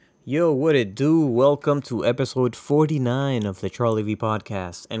Yo, what it do? Welcome to episode 49 of the Charlie V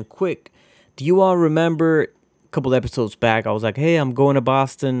podcast. And quick, do you all remember a couple episodes back? I was like, hey, I'm going to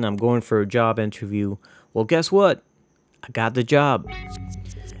Boston. I'm going for a job interview. Well, guess what? I got the job.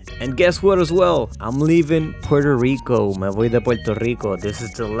 And guess what as well? I'm leaving Puerto Rico. Me voy de Puerto Rico. This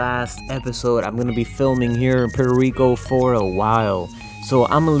is the last episode I'm going to be filming here in Puerto Rico for a while. So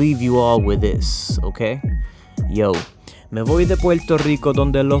I'm going to leave you all with this, okay? Yo, me voy de Puerto Rico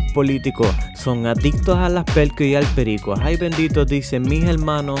donde los políticos son adictos a las percos y al perico. Ay bendito dicen mis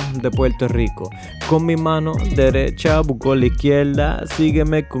hermanos de Puerto Rico. Con mi mano derecha busco la izquierda.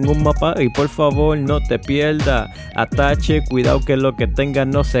 Sígueme con un mapa y por favor no te pierdas. Atache, cuidado que lo que tengas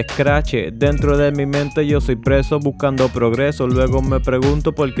no se escrache. Dentro de mi mente yo soy preso buscando progreso. Luego me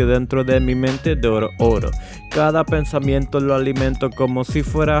pregunto por qué dentro de mi mente de oro. Cada pensamiento lo alimento como si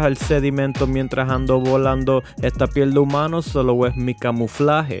fueras el sedimento mientras ando volando. Esta piel de humano solo es mi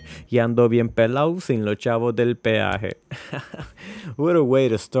camuflaje y ando bien pelado sin los chavos del peaje. What a way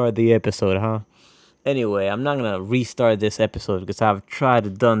to start the episode, huh? Anyway, I'm not gonna restart this episode because I've tried to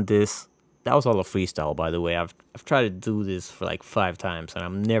done this. That was all a freestyle, by the way. I've tried to do this for like 5 times and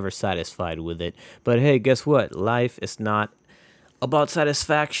I'm never satisfied with it. But hey, guess what? Life is not about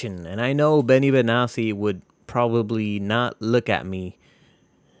satisfaction, and I know Benny Benassi would probably not look at me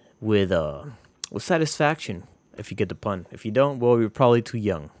with satisfaction if you get the pun. If you don't, well, you're probably too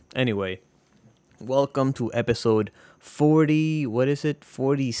young. Anyway, welcome to episode 40. What is it?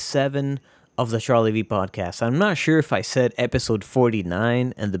 47 of the Charlie V podcast. I'm not sure if I said episode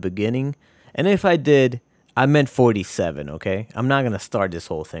 49 in the beginning, and if I did, I meant 47. Okay, I'm not gonna start this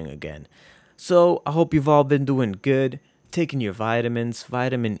whole thing again. So I hope you've all been doing good, taking your vitamins,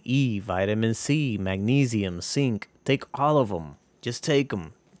 vitamin E, vitamin C, magnesium, zinc. Take all of them. Just take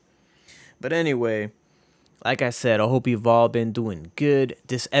them. But anyway, like I said, I hope you've all been doing good.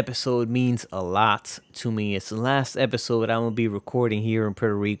 This episode means a lot to me. It's the last episode I'm going to be recording here in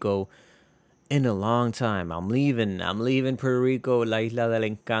Puerto Rico in a long time. I'm leaving Puerto Rico, la isla del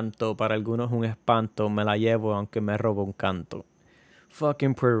encanto. Para algunos un espanto. Me la llevo aunque me robo un canto.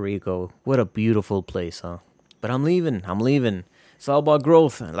 Fucking Puerto Rico. What a beautiful place, huh? But I'm leaving. It's all about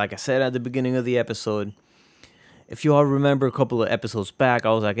growth. Like I said at the beginning of the episode, if you all remember a couple of episodes back,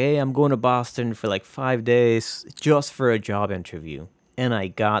 I was like, hey, I'm going to Boston for like 5 days just for a job interview. And I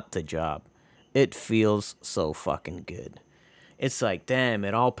got the job. It feels so fucking good. It's like, damn,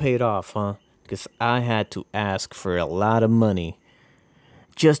 it all paid off, huh? Because I had to ask for a lot of money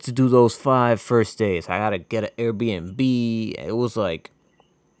just to do those 5 first days. I gotta get an Airbnb. It was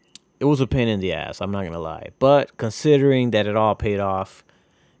a pain in the ass, I'm not gonna lie. But considering that it all paid off,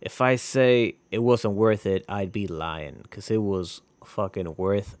 if I say it wasn't worth it, I'd be lying. Because it was fucking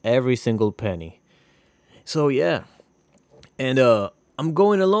worth every single penny. So yeah. And I'm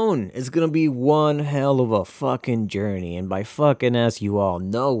going alone. It's gonna be one hell of a fucking journey. And by fucking, as you all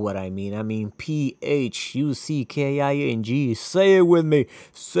know what I mean Pucking. Say it with me.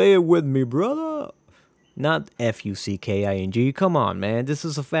 Say it with me, brother. Not Fucking. Come on, man. This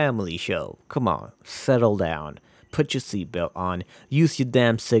is a family show. Come on. Settle down. Put your seatbelt on. Use your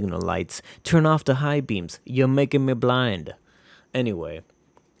damn signal lights. Turn off the high beams. You're making me blind. Anyway,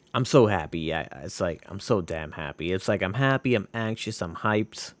 I'm so happy. Yeah, it's like I'm so damn happy. It's like I'm happy, I'm anxious, I'm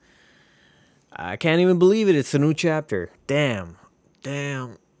hyped. I can't even believe it. It's a new chapter. Damn.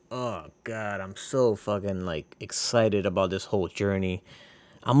 Damn. Oh god, I'm so fucking like excited about this whole journey.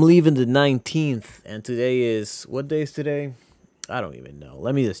 I'm leaving the 19th and today is what day is today? I don't even know.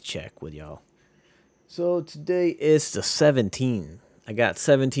 Let me just check with y'all. So today is the 17th. I got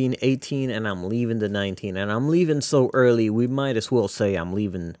 17, 18, and I'm leaving the 19th. And I'm leaving so early, we might as well say I'm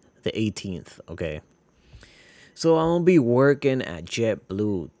leaving the 18th, okay? So I'm gonna be working at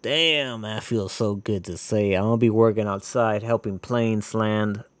JetBlue. Damn, that feels so good to say. I'm gonna be working outside, helping planes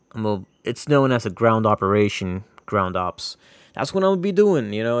land. It's known as a ground operation, ground ops. That's what I'm gonna be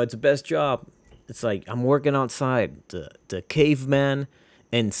doing, it's the best job. It's like I'm working outside. The caveman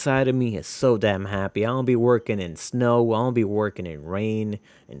inside of me is so damn happy. I'm gonna be working in snow. I'm gonna be working in rain,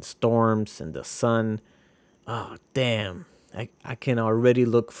 in storms, in the sun. Oh, damn. I can already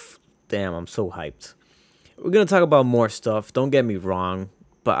damn, I'm so hyped. We're going to talk about more stuff. Don't get me wrong.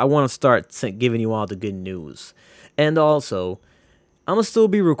 But I want to start giving you all the good news. And also, I'm going to still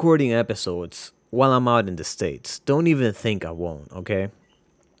be recording episodes while I'm out in the States. Don't even think I won't, okay?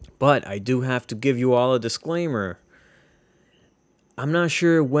 But I do have to give you all a disclaimer. I'm not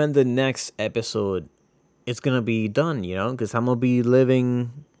sure when the next episode is going to be done, because I'm going to be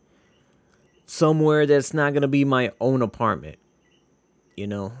living somewhere that's not going to be my own apartment,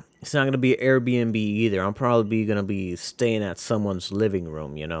 It's not gonna be Airbnb either. I'm probably gonna be staying at someone's living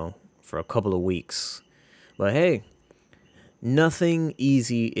room, for a couple of weeks. But hey, nothing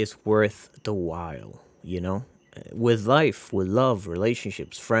easy is worth the while. With life, with love,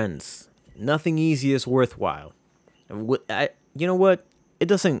 relationships, friends, nothing easy is worthwhile. You know what? It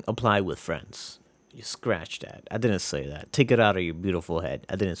doesn't apply with friends. You scratch that. I didn't say that. Take it out of your beautiful head.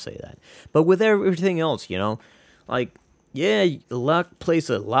 I didn't say that. But with everything else, like, yeah, luck plays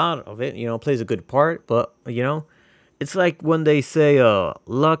a lot of it, plays a good part. But, it's like when they say,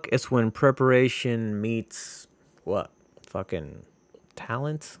 luck is when preparation meets what? Fucking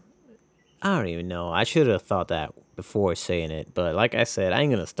talent? I don't even know. I should have thought that before saying it. But like I said, I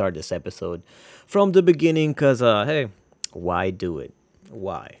ain't going to start this episode from the beginning because, hey, why do it?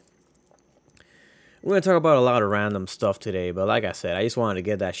 Why? We're going to talk about a lot of random stuff today. But like I said, I just wanted to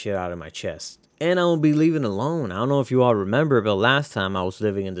get that shit out of my chest. And I won't be leaving alone. I don't know if you all remember, but last time I was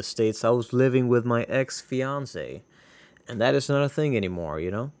living in the States, I was living with my ex-fiance. And that is not a thing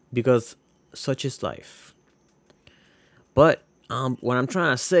anymore, because such is life. But what I'm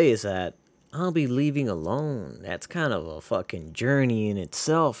trying to say is that I'll be leaving alone. That's kind of a fucking journey in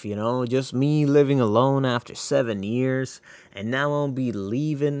itself. Just me living alone after 7 years. And now I'll be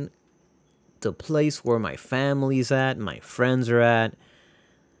leaving the place where my family's at, my friends are at.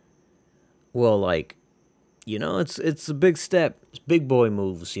 Well, like, it's a big step. It's big boy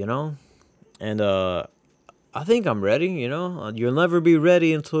moves. And I think I'm ready. You'll never be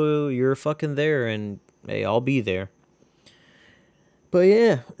ready until you're fucking there, and hey, I'll be there. But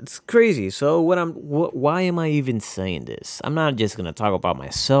yeah, it's crazy. So why am I even saying this? I'm not just gonna talk about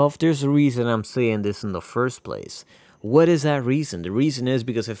myself. There's a reason I'm saying this in the first place. What is that reason? The reason is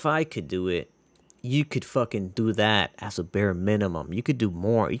because if I could do it, you could fucking do that as a bare minimum. You could do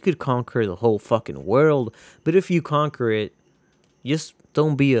more. You could conquer the whole fucking world. But if you conquer it, just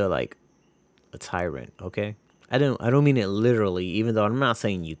don't be a tyrant, okay? I don't mean it literally, even though I'm not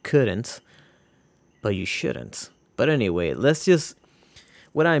saying you couldn't, but you shouldn't. But anyway,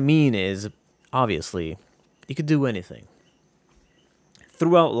 what I mean is, obviously, you could do anything.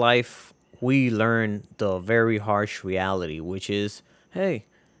 Throughout life, we learn the very harsh reality, which is, hey,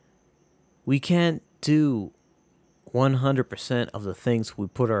 we can't do 100% of the things we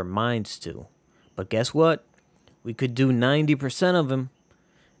put our minds to. But guess what? We could do 90% of them.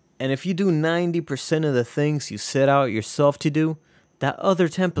 And if you do 90% of the things you set out yourself to do, that other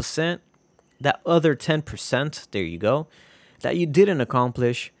 10%, there you go, that you didn't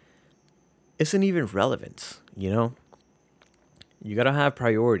accomplish isn't even relevant. You gotta have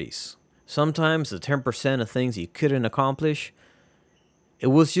priorities. Sometimes the 10% of things you couldn't accomplish, it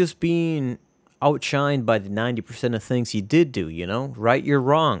was just being outshined by the 90% of things you did do. Right your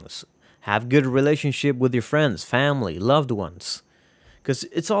wrongs. Have good relationship with your friends, family, loved ones. Because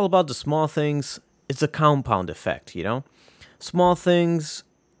it's all about the small things. It's a compound effect. Small things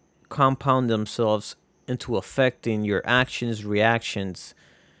compound themselves into affecting your actions, reactions,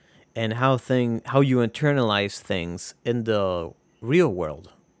 and how you internalize things in the real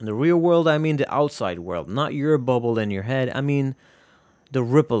world. In the real world, I mean the outside world, not your bubble in your head. I mean the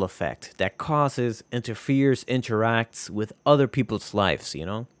ripple effect that causes, interferes, interacts with other people's lives,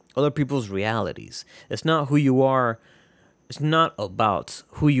 other people's realities. It's not who you are. It's not about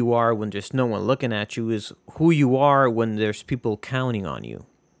who you are when there's no one looking at you. It's who you are when there's people counting on you,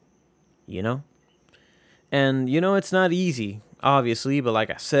 know? And, it's not easy, obviously, but like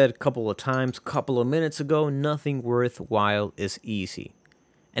I said a couple of times, couple of minutes ago, nothing worthwhile is easy.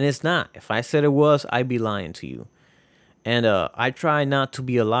 And it's not. If I said it was, I'd be lying to you. And I try not to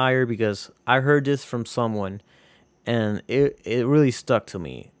be a liar because I heard this from someone and it really stuck to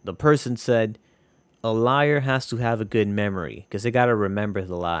me. The person said, a liar has to have a good memory because they got to remember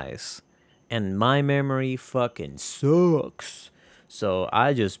the lies. And my memory fucking sucks. So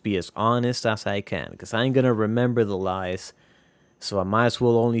I just be as honest as I can because I ain't going to remember the lies. So I might as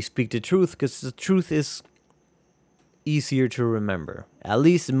well only speak the truth because the truth is easier to remember. At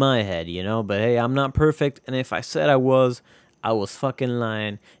least in my head. But hey, I'm not perfect. And if I said I was fucking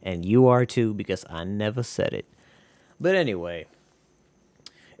lying. And you are too because I never said it. But anyway,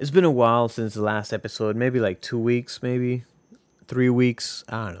 it's been a while since the last episode. Maybe like 2 weeks, maybe 3 weeks.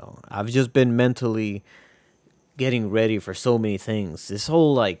 I don't know. I've just been mentally getting ready for so many things. This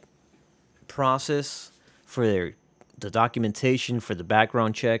whole process for the documentation for the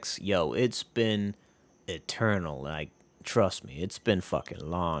background checks, it's been eternal. Trust me, it's been fucking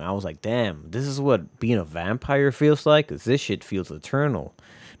long. I was like, damn, this is what being a vampire feels like. 'Cause this shit feels eternal.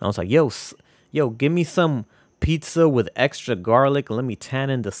 And I was like, yo, give me some pizza with extra garlic. Let me tan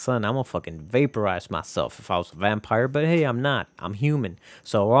in the sun. I'm gonna fucking vaporize myself if I was a vampire. But hey, I'm not. I'm human.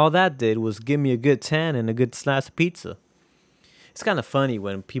 So all that did was give me a good tan and a good slice of pizza. It's kind of funny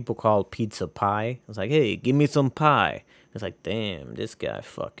when people call pizza pie. It's like, hey, give me some pie. It's like, damn, this guy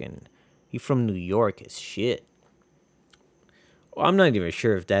fucking, he from New York as shit. Well, I'm not even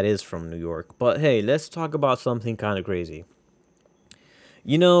sure if that is from New York. But hey, let's talk about something kind of crazy.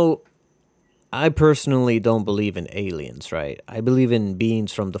 You know, I personally don't believe in aliens, right? I believe in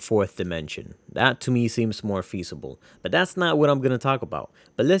beings from the fourth dimension. That to me seems more feasible. But that's not what I'm going to talk about.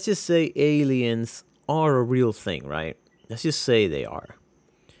 But let's just say aliens are a real thing, right? Let's just say they are.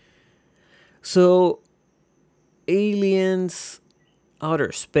 So, aliens,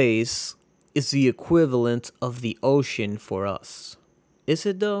 outer space, is the equivalent of the ocean for us. Is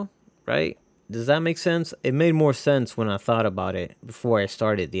it though? Right? Does that make sense? It made more sense when I thought about it before I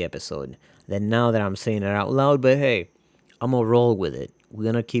started the episode than now that I'm saying it out loud. But hey, I'm gonna roll with it. We're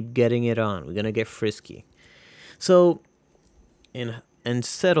gonna keep getting it on. We're gonna get frisky. So, and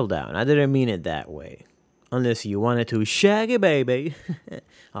settle down. I didn't mean it that way. Unless you wanted to shaggy baby.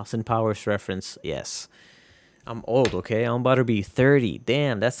 Austin Powers reference, yes. I'm old, okay? I'm about to be 30.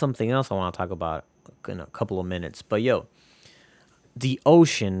 Damn, that's something else I want to talk about in a couple of minutes. But yo, the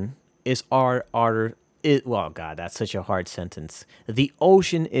ocean is our outer. Well, God, that's such a hard sentence. The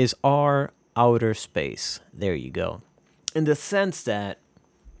ocean is our outer space. There you go. In the sense that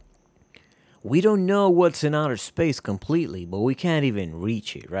we don't know what's in outer space completely, but we can't even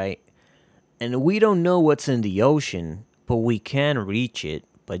reach it, right? And we don't know what's in the ocean, but we can reach it,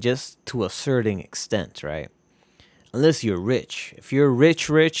 but just to a certain extent, right? Unless you're rich. If you're rich,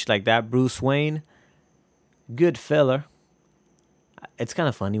 like that Bruce Wayne, good fella. It's kind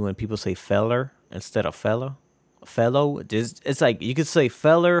of funny when people say feller instead of fella. Fellow, it's like you could say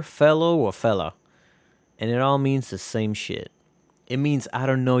feller, fellow, or fella. And it all means the same shit. It means I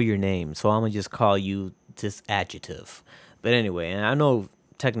don't know your name, so I'm going to just call you this adjective. But anyway, and I know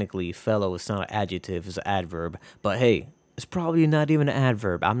technically fellow is not an adjective, it's an adverb. But hey, it's probably not even an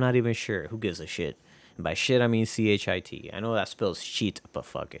adverb. I'm not even sure. Who gives a shit? And by shit, I mean CHIT. I know that spells cheat, but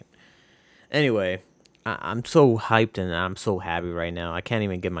fuck it. Anyway, I'm so hyped and I'm so happy right now. I can't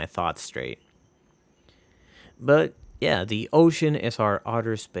even get my thoughts straight. But yeah, the ocean is our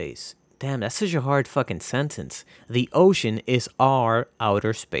outer space. Damn, that's such a hard fucking sentence. The ocean is our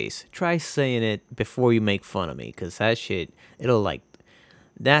outer space. Try saying it before you make fun of me, because that shit, it'll like,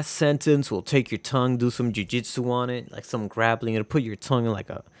 that sentence will take your tongue, do some jujitsu on it, like some grappling. It'll put your tongue in like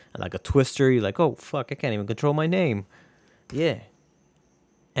a twister. You're like, oh fuck, I can't even control my name. Yeah.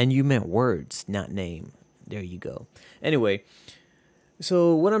 And you meant words, not name. There you go. Anyway,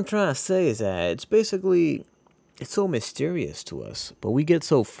 so what I'm trying to say is that it's basically, it's so mysterious to us, but we get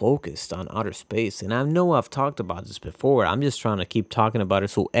so focused on outer space. And I know I've talked about this before. I'm just trying to keep talking about it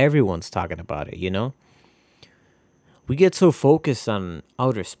so everyone's talking about it, you know? We get so focused on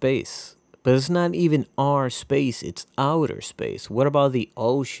outer space, but it's not even our space, it's outer space. What about the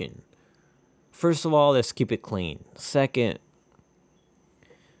ocean? First of all, let's keep it clean. Second,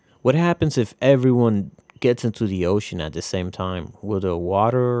 what happens if everyone gets into the ocean at the same time? Will the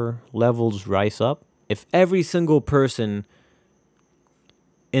water levels rise up? If every single person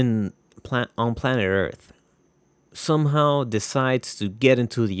on planet Earth somehow decides to get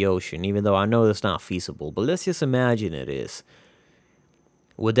into the ocean, even though I know that's not feasible, but let's just imagine it is.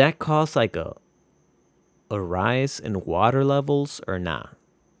 Would that cause like a rise in water levels or not?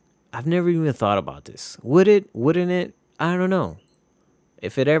 I've never even thought about this. Would it? Wouldn't it? I don't know.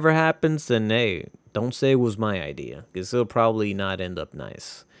 If it ever happens, then hey, don't say it was my idea, because it'll probably not end up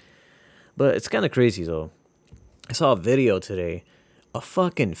nice. But it's kind of crazy though. I saw a video today. A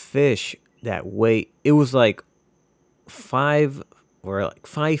fucking fish that it was like 5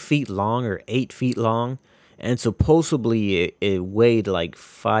 feet long or 8 feet long, and supposedly it weighed like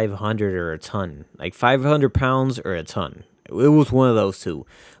 500 or a ton, like 500 pounds or a ton. It was one of those two.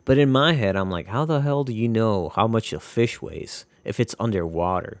 But in my head, I'm like, how the hell do you know how much a fish weighs if it's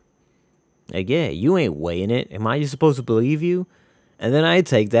underwater? Like, yeah, you ain't weighing it. Am I just supposed to believe you? And then I'd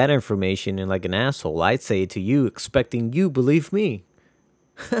take that information and like an asshole, I'd say it to you, expecting you believe me.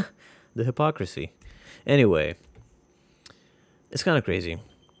 The hypocrisy. Anyway, it's kind of crazy.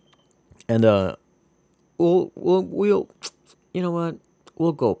 And we'll you know what?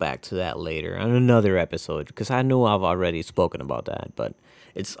 We'll go back to that later on another episode, because I know I've already spoken about that, but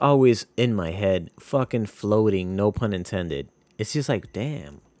it's always in my head, fucking floating, no pun intended. It's just like,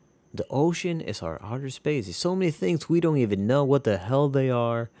 damn, the ocean is our outer space. There's so many things we don't even know what the hell they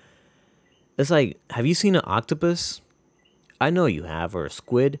are. It's like, have you seen an octopus? I know you have, or a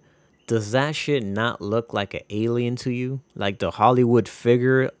squid. does that shit not look like an alien to you? Like the Hollywood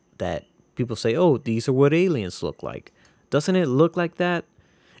figure that people say, oh, these are what aliens look like. Doesn't it look like that?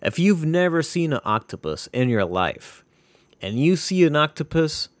 If you've never seen an octopus in your life and you see an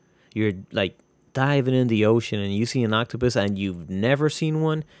octopus, you're like diving in the ocean and you see an octopus and you've never seen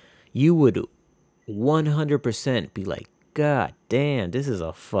one, you would 100% be like, God damn, this is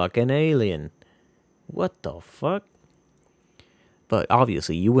a fucking alien. What the fuck? But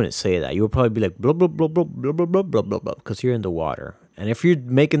obviously, you wouldn't say that. You would probably be like, blah, blah, blah, blah, blah, blah, blah, blah, blah, blah, because you're in the water. And if you're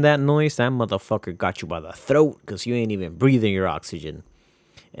making that noise, that motherfucker got you by the throat because you ain't even breathing your oxygen.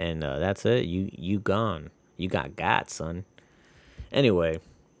 And that's it. You gone. You got, son. Anyway,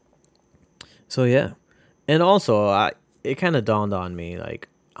 so yeah. And also, it kind of dawned on me, like,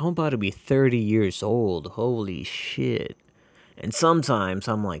 I'm about to be 30 years old. Holy shit. And sometimes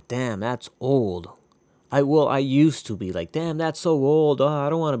I'm like, damn, that's old. I used to be like, damn, that's so old. Oh, I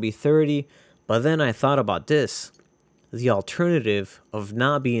don't want to be 30. But then I thought about this. The alternative of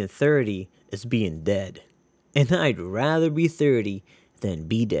not being 30 is being dead. And I'd rather be 30 than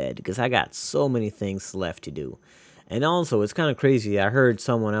be dead because I got so many things left to do. And also, it's kind of crazy. I heard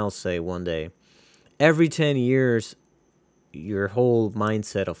someone else say one day, every 10 years, your whole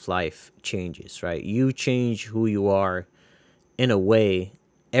mindset of life changes, right? You change who you are in a way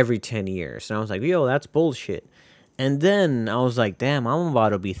every 10 years. And I was like, yo, that's bullshit. And then I was like, damn, I'm about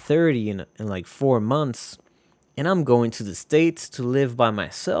to be 30 in like 4 months. And I'm going to the States to live by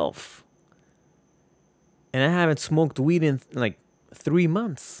myself. And I haven't smoked weed in like 3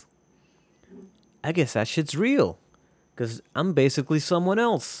 months. I guess that shit's real. Because I'm basically someone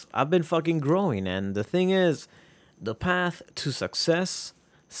else. I've been fucking growing. And the thing is, the path to success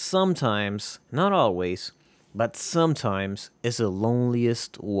sometimes, not always, but sometimes is the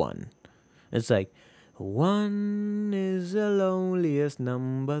loneliest one. It's like, one is the loneliest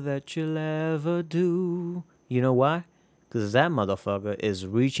number that you'll ever do. You know why? Because that motherfucker is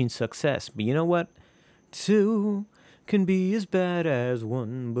reaching success. But you know what? Two can be as bad as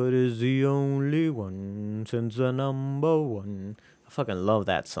one, but is the only one since the number one. I fucking love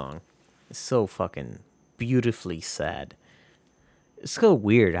that song. It's so fucking beautifully sad. It's so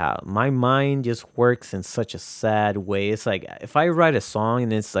weird how my mind just works in such a sad way. It's like if I write a song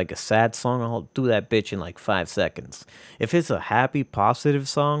and it's like a sad song, I'll do that bitch in like 5 seconds. If it's a happy, positive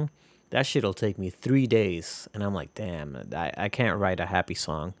song, that shit'll take me 3 days. And I'm like, damn, I can't write a happy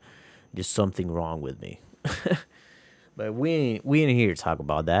song. There's something wrong with me. But we ain't here to talk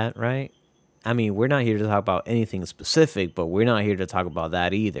about that, right? I mean, we're not here to talk about anything specific, but we're not here to talk about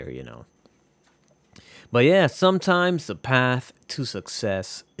that either, you know. But yeah, sometimes the path to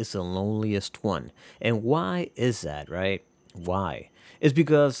success is the loneliest one. And why is that, right? Why? It's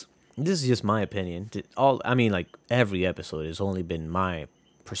because this is just my opinion. Like every episode has only been my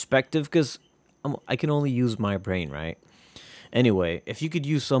perspective because I can only use my brain, right? Anyway, if you could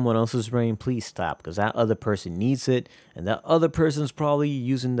use someone else's brain, please stop because that other person needs it, and that other person's probably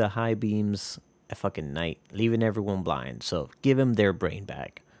using the high beams at fucking night, leaving everyone blind. So give them their brain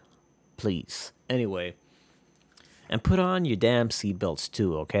back, please. Anyway, and put on your damn seatbelts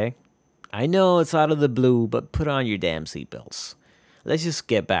too, okay? I know it's out of the blue, but put on your damn seatbelts. Let's just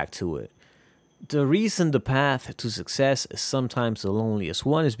get back to it. The reason the path to success is sometimes the loneliest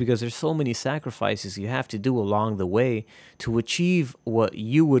one is because there's so many sacrifices you have to do along the way to achieve what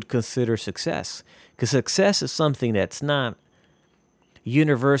you would consider success. Because success is something that's not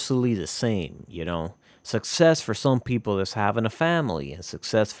universally the same, you know? Success for some people is having a family, and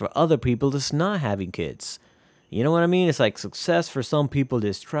success for other people is not having kids. You know what I mean? It's like success for some people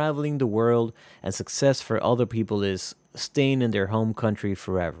is traveling the world, and success for other people is staying in their home country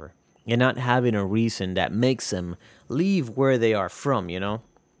forever and not having a reason that makes them leave where they are from, you know?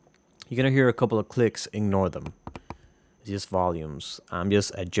 You're going to hear a couple of clicks, ignore them. It's just volumes. I'm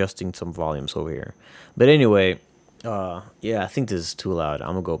just adjusting some volumes over here. But anyway, yeah, I think this is too loud.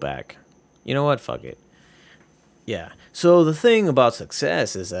 I'm going to go back. You know what? Fuck it. Yeah. So the thing about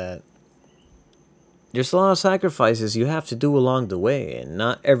success is that there's a lot of sacrifices you have to do along the way, and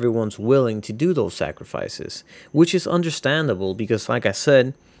not everyone's willing to do those sacrifices, which is understandable because, like I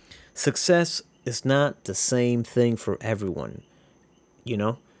said, success is not the same thing for everyone. You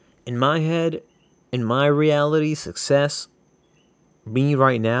know, in my head, in my reality, success, me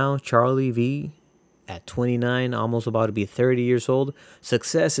right now, Charlie V, at 29, almost about to be 30 years old,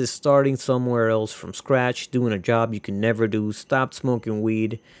 success is starting somewhere else from scratch, doing a job you can never do, stop smoking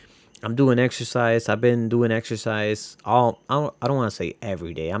weed. I'm doing exercise. I've been doing exercise I don't want to say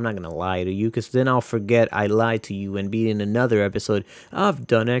every day. I'm not going to lie to you because then I'll forget I lied to you and be in another episode. I've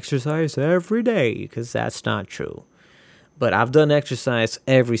done exercise every day because that's not true. But I've done exercise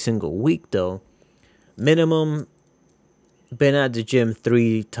every single week though. Minimum, been at the gym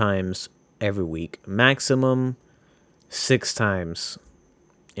 3 times every week. Maximum 6 times.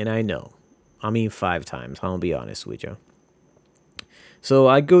 And I know. I mean 5 times. I'll be honest with you. So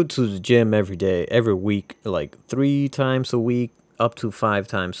I go to the gym every day, every week, like 3 times a week, up to 5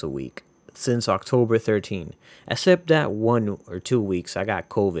 times a week since October 13. Except that 1 or 2 weeks I got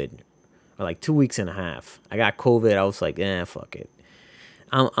COVID, or like 2 weeks and a half. I got COVID. I was like, fuck it.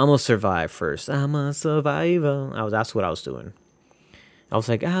 I'm gonna survive first. I'm a survivor. That's what I was doing. I was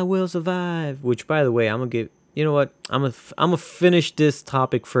like, I will survive. Which, by the way, I'm gonna give. You know what? I'm gonna finish this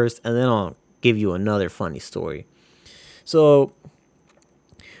topic first, and then I'll give you another funny story. So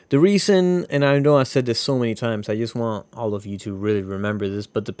the reason, and I know I said this so many times, I just want all of you to really remember this,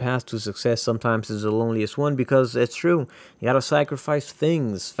 but the path to success sometimes is the loneliest one because it's true. You gotta sacrifice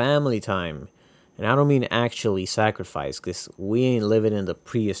things, family time. And I don't mean actually sacrifice because we ain't living in the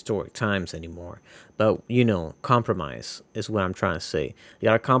prehistoric times anymore. But, compromise is what I'm trying to say. You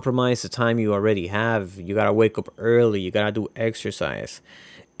gotta compromise the time you already have. You gotta wake up early. You gotta do exercise.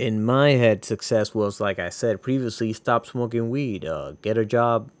 In my head, success was, like I said previously, stop smoking weed, get a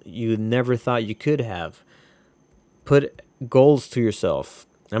job you never thought you could have, put goals to yourself.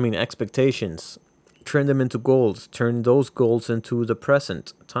 I mean, expectations. Turn them into goals. Turn those goals into the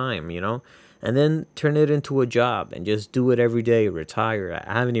present time. And then turn it into a job and just do it every day. Retire.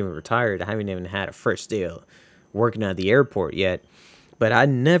 I haven't even retired. I haven't even had a first day of working at the airport yet. But I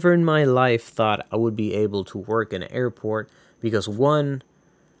never in my life thought I would be able to work in an airport because one,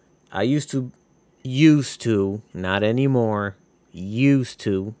 I used to, not anymore, used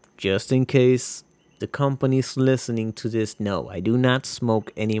to, just in case the company's listening to this, no, I do not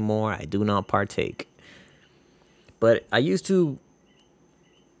smoke anymore. I do not partake. But I used to,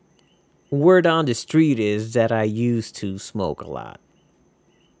 word on the street is that I used to smoke a lot.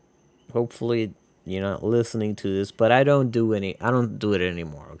 Hopefully you're not listening to this, but I don't do it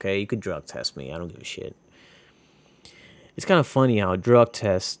anymore, okay? You could drug test me. I don't give a shit. It's kind of funny how a drug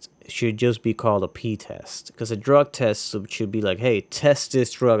test should just be called a P test. Because a drug test should be like, hey, test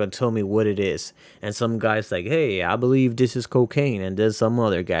this drug and tell me what it is. And some guy's like, hey, I believe this is cocaine. And then some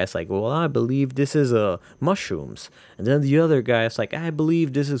other guy's like, well, I believe this is mushrooms. And then the other guy's like, I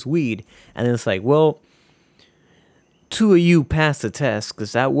believe this is weed. And then it's like, well, two of you passed the test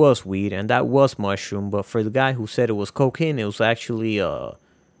because that was weed and that was mushroom. But for the guy who said it was cocaine, it was actually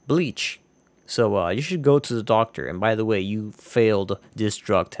bleach. So you should go to the doctor. And by the way, you failed this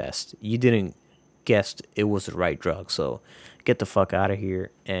drug test. You didn't guess it was the right drug. So get the fuck out of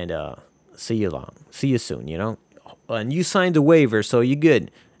here and see you long. See you soon. And you signed the waiver, so you're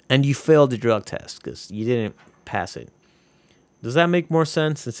good. And you failed the drug test because you didn't pass it. Does that make more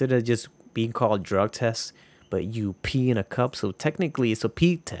sense instead of just being called drug test, but you pee in a cup? So technically, it's a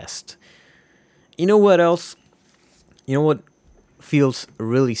pee test. You know what else? You know what feels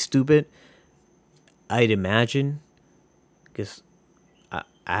really stupid? I'd imagine, because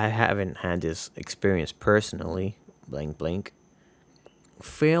I haven't had this experience personally, blank blank,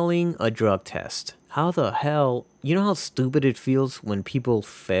 failing a drug test. How the hell, you know how stupid it feels when people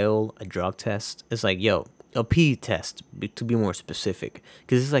fail a drug test? It's like, yo, a pee test, to be more specific.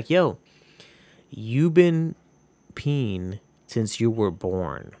 Because it's like, yo, you've been peeing since you were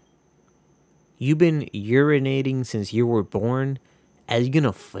born. You've been urinating since you were born. Are you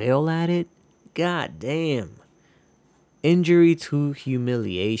gonna fail at it? God damn. Injury to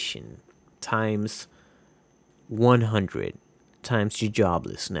humiliation times 100 times you're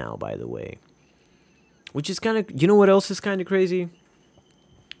jobless now, by the way. Which is kind of, you know what else is kind of crazy?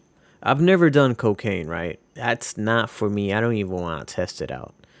 I've never done cocaine, right? That's not for me. I don't even want to test it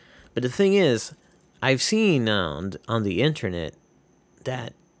out. But the thing is, I've seen on the internet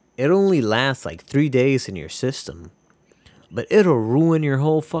that it only lasts like 3 days in your system, but it'll ruin your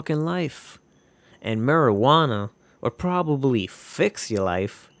whole fucking life. And marijuana will probably fix your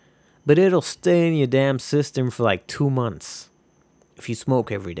life, but it'll stay in your damn system for like 2 months if you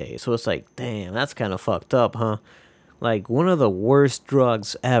smoke every day. So it's like, damn, that's kind of fucked up, huh? Like one of the worst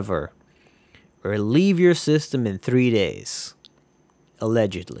drugs ever. Or leave your system in 3 days.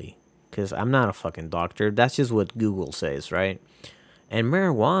 Allegedly. Because I'm not a fucking doctor. That's just what Google says, right? And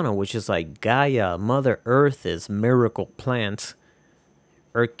marijuana, which is like Gaia, Mother Earth's miracle plant,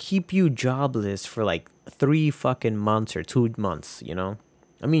 or keep you jobless for like 3 fucking months or 2 months.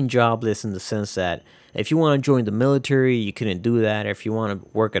 I mean jobless in the sense that if you want to join the military, you couldn't do that. If you want to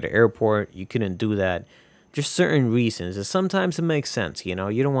work at the airport, you couldn't do that. Just certain reasons. And sometimes it makes sense. You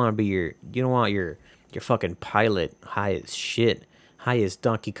don't want to be you don't want your fucking pilot high as shit, high as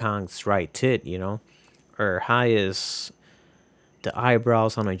Donkey Kong's right tit, or high as the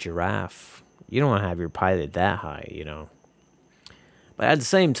eyebrows on a giraffe. You don't want to have your pilot that high, you know. But at the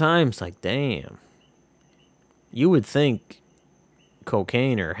same time, it's like, damn. You would think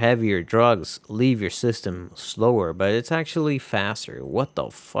cocaine or heavier drugs leave your system slower, but it's actually faster. What the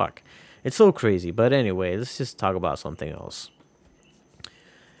fuck? It's so crazy. But anyway, let's just talk about something else.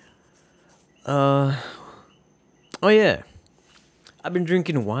 Uh, oh yeah, I've been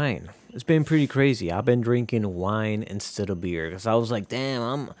drinking wine. It's been pretty crazy. I've been drinking wine instead of beer because I was like,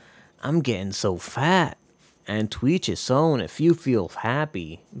 damn, I'm getting so fat. And to each his own. If you feel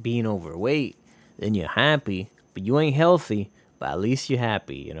happy being overweight, then you're happy. But you ain't healthy. But at least you're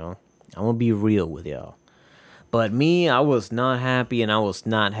happy. You know. I'm gonna be real with y'all. But me, I was not happy and I was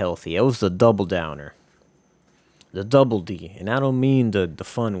not healthy. It was the double downer, the double D, and I don't mean the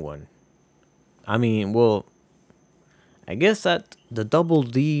fun one. I mean, well, I guess that the double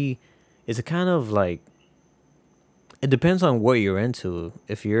D is a kind of like it depends on what you're into.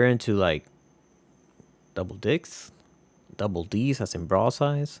 If you're into like double dicks, double D's as in bra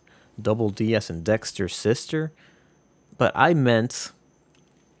size, double D as in Dexter's sister, but I meant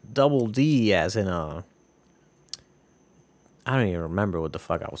double D as in a. I don't even remember what the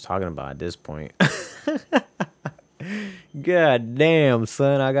fuck I was talking about at this point. God damn,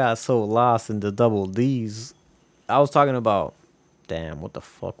 son, I got so lost in the double D's. I was talking about. Damn, what the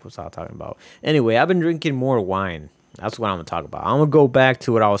fuck was I talking about? Anyway, I've been drinking more wine. That's what I'm gonna talk about. I'm gonna go back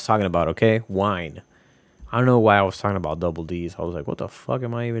to what I was talking about, okay? Wine. I don't know why I was talking about double D's. I was like, what the fuck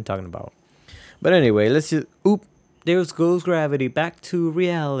am I even talking about? But anyway, let's just. Oop, there goes gravity. Back to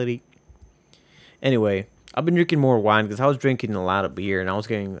reality. Anyway, I've been drinking more wine because I was drinking a lot of beer and I was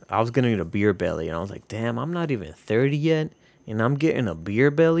getting a beer belly and I was like, damn, I'm not even 30 yet and I'm getting a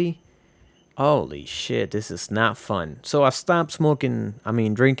beer belly. Holy shit, this is not fun. So I stopped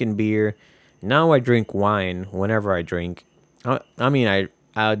drinking beer. Now I drink wine whenever I drink.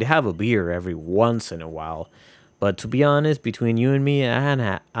 I'd have a beer every once in a while. But to be honest, between you and me, I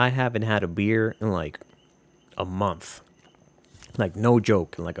haven't had a beer in like a month. Like no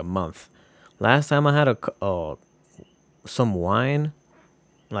joke, in like a month. Last time I had some wine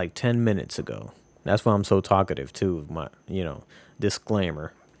like 10 minutes ago. That's why I'm so talkative too, my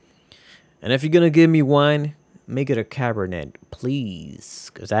disclaimer. And if you're going to give me wine, make it a Cabernet, please,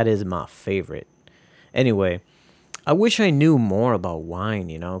 cuz that is my favorite. Anyway, I wish I knew more about wine,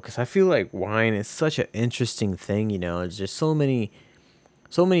 cuz I feel like wine is such an interesting thing, There's just so many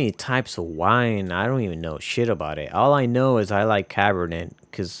types of wine. I don't even know shit about it. All I know is I like Cabernet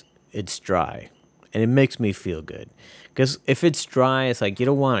because it's dry and it makes me feel good. Because if it's dry, it's like you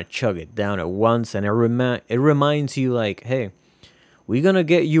don't want to chug it down at once, and it reminds you like, hey, we're gonna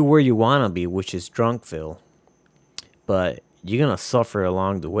get you where you wanna be, which is Drunkville, but you're gonna suffer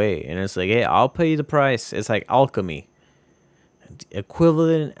along the way. And it's like, hey, I'll pay you the price. It's like alchemy,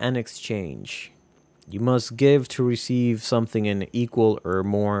 equivalent and exchange. You must give to receive something in equal or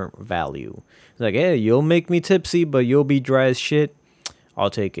more value. It's like, hey, you'll make me tipsy, but you'll be dry as shit. I'll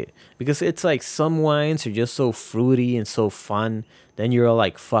take it. Because it's like some wines are just so fruity and so fun. Then you're all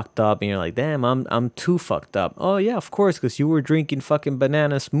like fucked up and you're like, damn, I'm too fucked up. Oh yeah, of course, because you were drinking fucking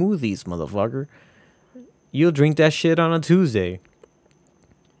banana smoothies, motherfucker. You'll drink that shit on a Tuesday.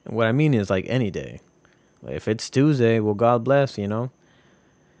 And what I mean is like any day. If it's Tuesday, well, God bless.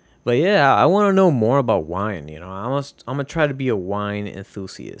 But yeah, I want to know more about wine. I'm gonna try to be a wine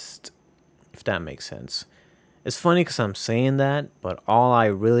enthusiast, if that makes sense. It's funny because I'm saying that, but all I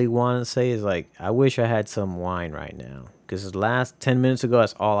really want to say is like, I wish I had some wine right now. Because the last 10 minutes ago,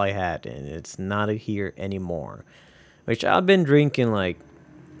 that's all I had, and it's not here anymore. Which I've been drinking like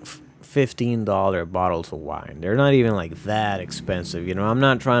 $15 bottles of wine. They're not even like that expensive. I'm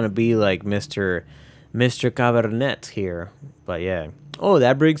not trying to be like Mr. Cabernet here. But yeah. Oh,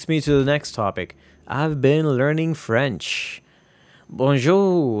 that brings me to the next topic. I've been learning French.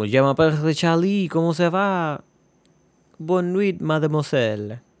 Bonjour, je m'appelle Charlie, comment ça va? Bonne nuit,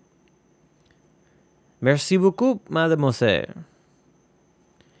 mademoiselle. Merci beaucoup, mademoiselle.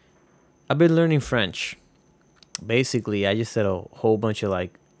 I've been learning French. Basically, I just said a whole bunch of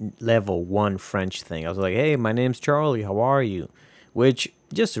like level 1 French thing. I was like, hey, my name's Charlie, how are you? Which,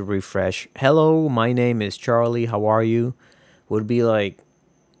 just to refresh, hello, my name is Charlie, how are you? Would be like,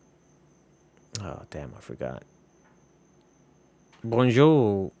 oh, damn, I forgot.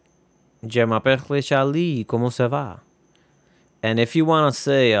 Bonjour, je m'appelle Charlie, comment ça va? And if you want to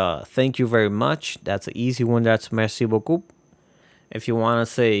say thank you very much, that's an easy one. That's merci beaucoup. If you want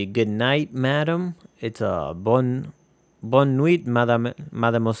to say good night, madam, it's bonne nuit,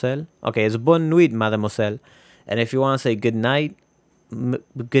 mademoiselle. Okay, it's bonne nuit, mademoiselle. And if you want to say good night,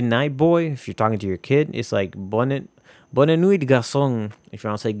 boy, if you're talking to your kid, it's like bonne Bonne nuit, garçon. If you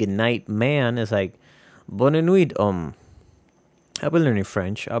want to say good night, man, it's like bonne nuit. I've been learning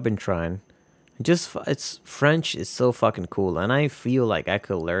French. I've been trying. It's French is so fucking cool, and I feel like I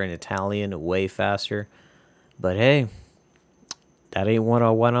could learn Italian way faster. But hey, that ain't what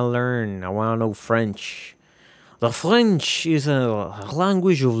I want to learn. I want to know French. The French is a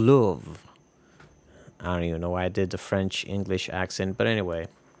language of love. I don't even know why I did the French English accent, but anyway,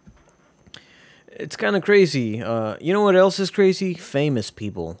 it's kind of crazy. You know what else is crazy? Famous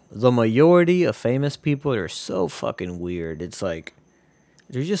people. The majority of famous people are so fucking weird. It's like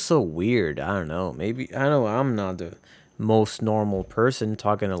they're just so weird. I don't know. Maybe I know I'm not the most normal person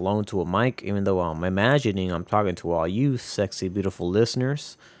talking alone to a mic, even though I'm imagining I'm talking to all you sexy, beautiful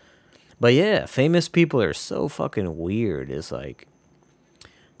listeners. But yeah, famous people are so fucking weird. It's like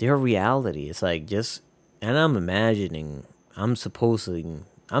their reality. It's like just, and I'm imagining. I'm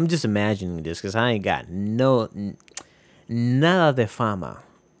just imagining this because I ain't got nada de fama,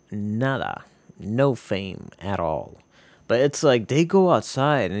 nada, no fame at all. But it's like they go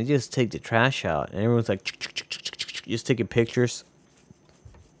outside and they just take the trash out, and everyone's like just taking pictures.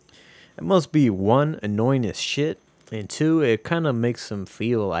 It must be one, annoying as shit, and two, it kind of makes them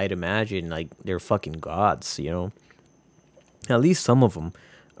feel, I'd imagine, like they're fucking gods, you know? At least some of them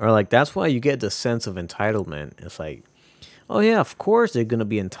are like, that's why you get the sense of entitlement. It's like, oh yeah, of course they're gonna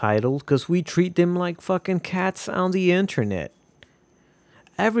be entitled because we treat them like fucking cats on the internet.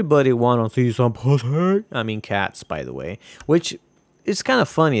 Everybody wanna see some pussy. I mean cats, by the way. Which is kind of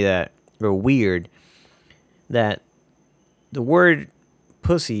funny that, or weird, that the word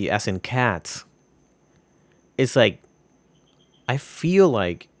pussy, as in cats, it's like, I feel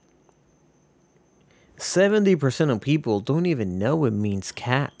like 70% of people don't even know it means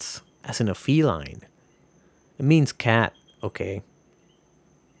cats, as in a feline. It means cat, okay?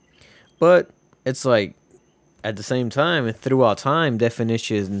 But it's like, at the same time, throughout time,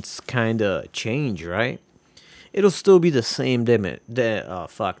 definitions kind of change, right? It'll still be the same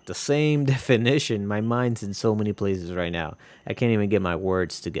the same definition. My mind's in so many places right now. I can't even get my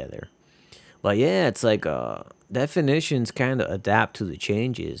words together. But yeah, it's like definitions kind of adapt to the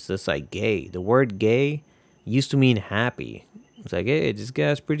changes. That's like gay. The word gay used to mean happy. It's like, hey, this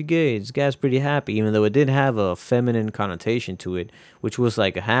guy's pretty gay. This guy's pretty happy, even though it did have a feminine connotation to it, which was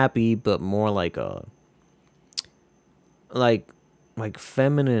like a happy, but more like a like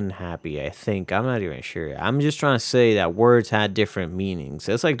feminine happy. I think I'm not even sure. I'm just trying to say that words had different meanings.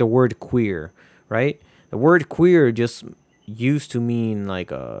 It's like the word queer, right? The word queer just used to mean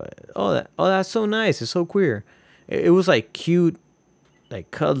like oh that's so nice. It's so queer. It was like cute,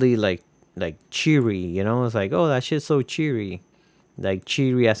 like cuddly, like cheery. You know, it's like oh that shit's so cheery, like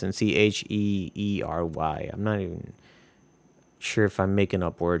cheery as in Cheery. I'm not even sure if I'm making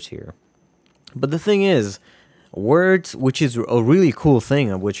up words here. But the thing is, words, which is a really cool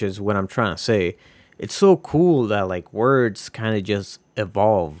thing, which is what I'm trying to say. It's so cool that like words kind of just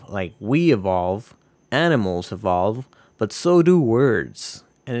evolve. Like we evolve, animals evolve, but so do words.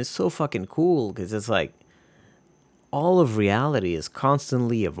 And it's so fucking cool because it's like all of reality is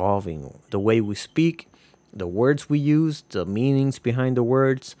constantly evolving. The way we speak, the words we use, the meanings behind the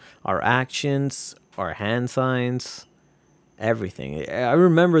words, our actions, our hand signs, everything. I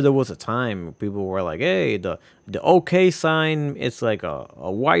remember there was a time people were like, "Hey, the OK sign, it's like a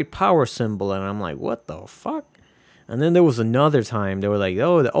white power symbol," and I'm like, "What the fuck?" And then there was another time they were like,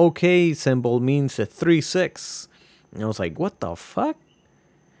 "Oh, the OK symbol means a 3-6," and I was like, "What the fuck?"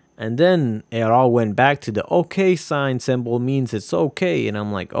 And then it all went back to the OK sign symbol means it's okay, and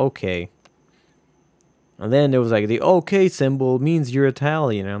I'm like, "Okay." And then there was like the OK symbol means you're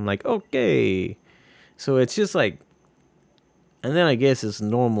Italian, and I'm like, "Okay." So it's just like, and then I guess it's a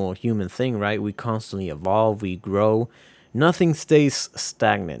normal human thing, right? We constantly evolve, we grow. Nothing stays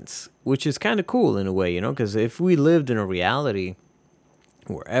stagnant, which is kind of cool in a way, you know? Because if we lived in a reality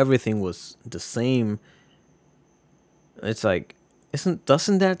where everything was the same, it's like,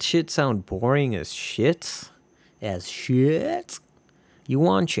 doesn't that shit sound boring as shit? As shit? You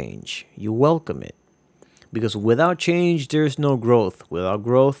want change. You welcome it. Because without change, there's no growth. Without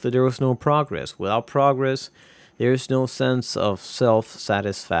growth, there is no progress. Without progress, there's no sense of self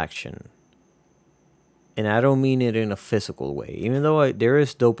satisfaction. And I don't mean it in a physical way, even though there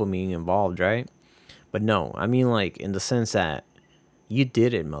is dopamine involved, right? But no, I mean like in the sense that you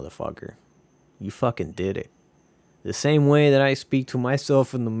did it, motherfucker. You fucking did it. The same way that I speak to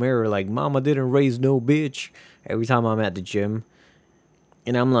myself in the mirror, like, Mama didn't raise no bitch, every time I'm at the gym.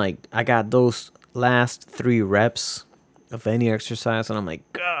 And I'm like, I got those last 3 reps of any exercise, and I'm like,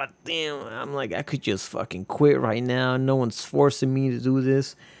 God damn, I'm like, I could just fucking quit right now. No one's forcing me to do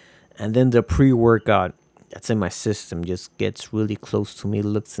this. And then the pre workout, that's in my system just gets really close to me,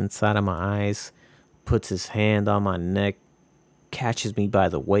 looks inside of my eyes, puts his hand on my neck, catches me by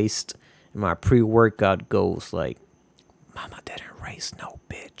the waist, and my pre-workout goes like, "Mama didn't raise no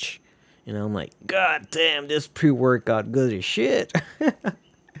bitch." And I'm like, "God damn, this pre-workout good as shit."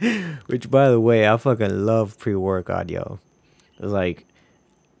 Which, by the way, I fucking love pre-workout, yo. It's like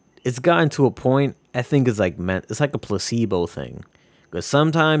it's gotten to a point. I think it's like it's like a placebo thing. Because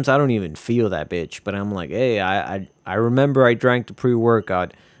sometimes I don't even feel that bitch, but I'm like, hey, I remember I drank the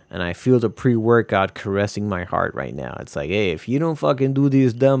pre-workout, and I feel the pre-workout caressing my heart right now. It's like, hey, if you don't fucking do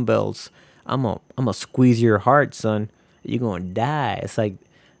these dumbbells, I'm gonna squeeze your heart, son. You're gonna die. It's like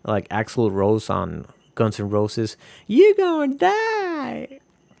Axl Rose on Guns N' Roses. You're gonna die.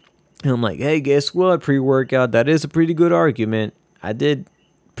 And I'm like, hey, guess what? Pre-workout. That is a pretty good argument. I did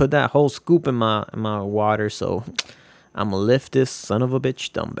put that whole scoop in my water, so I'm gonna lift this son of a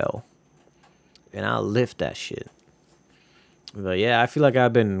bitch dumbbell, and I'll lift that shit. But yeah, I feel like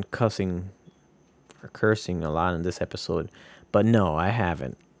I've been cussing or cursing a lot in this episode, but no, I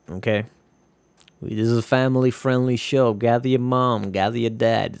haven't. Okay, this is a family-friendly show. Gather your mom, gather your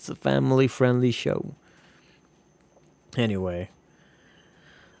dad. It's a family-friendly show. Anyway,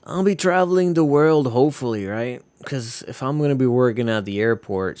 I'll be traveling the world, hopefully, right? Because if I'm gonna be working at the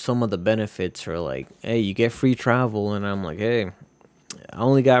airport, some of the benefits are like, hey, you get free travel, and I'm like, hey, I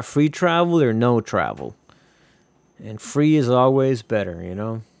only got free travel or no travel. And free is always better, you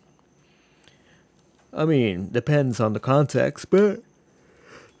know? I mean, depends on the context, but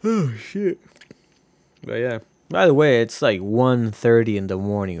oh shit. But yeah. By the way, it's like 1:30 in the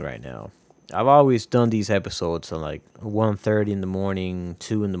morning right now. I've always done these episodes at like 1:30 in the morning,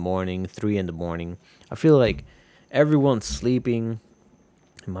 2 in the morning, 3 in the morning. I feel like everyone's sleeping.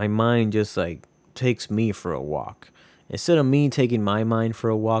 My mind just like takes me for a walk. Instead of me taking my mind for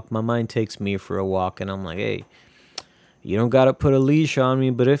a walk, my mind takes me for a walk, and I'm like, hey, you don't gotta put a leash on me,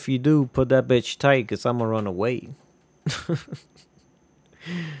 but if you do, put that bitch tight, cause I'm gonna run away.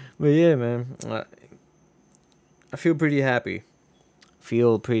 But yeah, man, I feel pretty happy.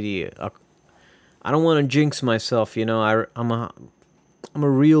 Feel pretty. I don't want to jinx myself, you know. I'm a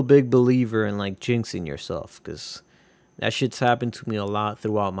real big believer in like jinxing yourself, cause that shit's happened to me a lot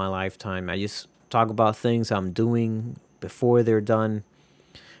throughout my lifetime. I just talk about things I'm doing before they're done,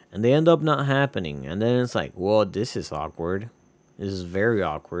 and they end up not happening. And then it's like, well, this is awkward. This is very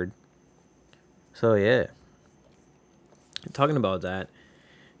awkward. So yeah, talking about that,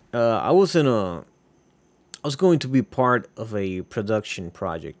 I was in a, I was going to be part of a production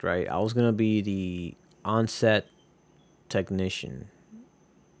project, right? I was gonna be the on-set technician,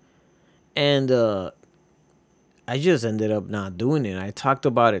 and I just ended up not doing it. I talked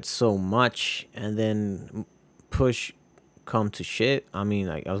about it so much, and then push come to shit. I mean,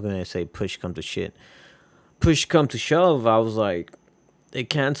 like I was gonna say push come to shit. Push come to shove, I was like, they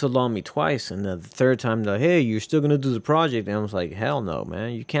canceled on me twice, and the third time they're like, hey, you're still gonna do the project, and I was like, hell no,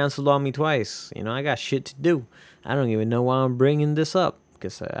 man, you canceled on me twice. You know, I got shit to do. I don't even know why I'm bringing this up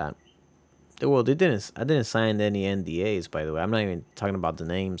because well, they didn't. I didn't sign any NDAs, by the way. I'm not even talking about the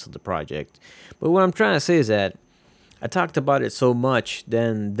names of the project, but what I'm trying to say is that I talked about it so much,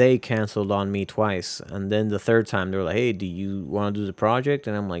 then they canceled on me twice, and then the third time they were like, hey, do you want to do the project?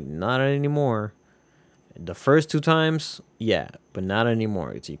 And I'm like, not anymore. The first two times, yeah, but not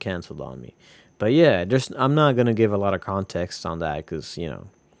anymore. It's you canceled on me. But yeah, I'm not gonna give a lot of context on that because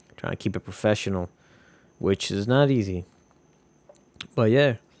trying to keep it professional, which is not easy. But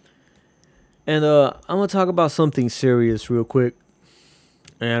yeah, and I'm gonna talk about something serious real quick.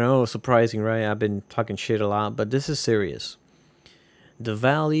 And I know it's surprising, right? I've been talking shit a lot, but this is serious. The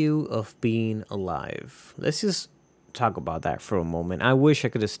value of being alive. Let's just talk about that for a moment. I wish I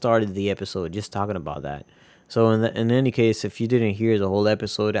could have started the episode just talking about that. So in any case, if you didn't hear the whole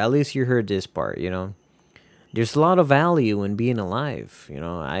episode, at least you heard this part. There's a lot of value in being alive.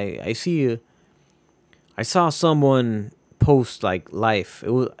 I saw someone post like life. It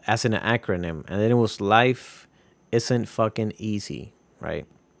was as an acronym, and then it was life isn't fucking easy, right?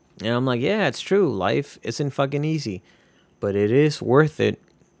 And I'm like, yeah, it's true. Life isn't fucking easy, but it is worth it.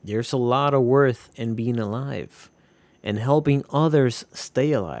 There's a lot of worth in being alive and helping others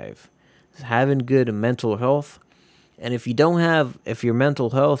stay alive, having good mental health. And if your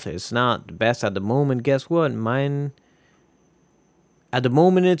mental health is not the best at the moment, guess what? Mine, at the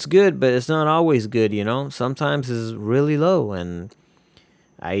moment, it's good, but it's not always good, Sometimes it's really low. And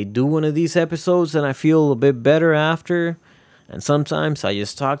I do one of these episodes and I feel a bit better after. And sometimes I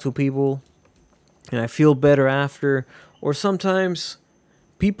just talk to people and I feel better after. Or sometimes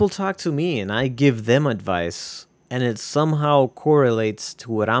people talk to me and I give them advice and it somehow correlates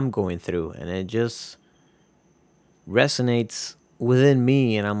to what I'm going through, and resonates within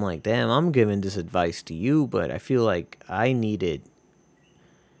me, and I'm like, damn, I'm giving this advice to you, but I feel like I need it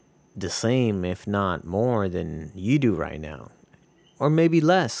the same, if not more, than you do right now, or maybe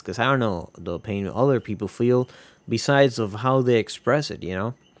less, because I don't know the pain other people feel, besides of how they express it, you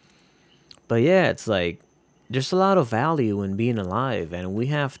know. But yeah, it's like there's a lot of value in being alive, and we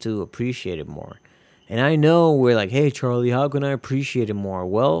have to appreciate it more. And I know we're like, hey, Charlie, how can I appreciate it more?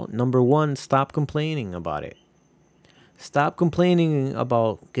 Well, number one, stop complaining about it. Stop complaining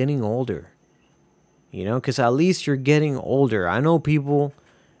about getting older, you know, because at least you're getting older. I know people,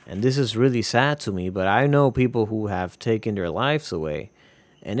 and this is really sad to me, but I know people who have taken their lives away.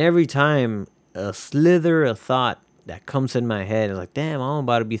 And every time a slither of thought that comes in my head is like, damn, I'm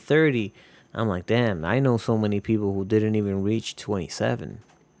about to be 30. I'm like, damn, I know so many people who didn't even reach 27.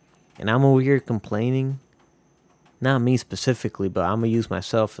 And I'm over here complaining. Not me specifically, but I'm going to use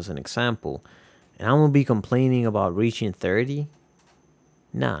myself as an example. And I'm going to be complaining about reaching 30.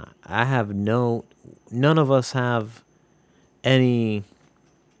 Nah, I have none of us have any.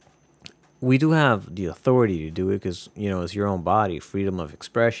 We do have the authority to do it because, you know, it's your own body, freedom of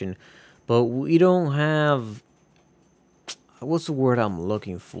expression. But we don't have, what's the word I'm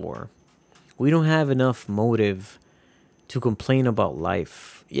looking for? We don't have enough motive to complain about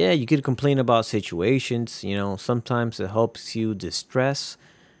life. Yeah, you could complain about situations, you know, sometimes it helps you distress,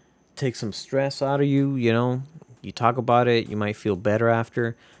 take some stress out of you, you know. You talk about it, you might feel better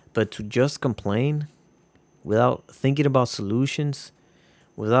after. But to just complain without thinking about solutions,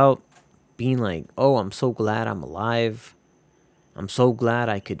 without being like, oh, I'm so glad I'm alive. I'm so glad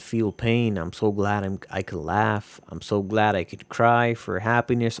I could feel pain. I'm so glad I could laugh. I'm so glad I could cry for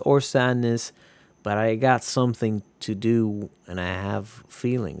happiness or sadness. But I got something to do and I have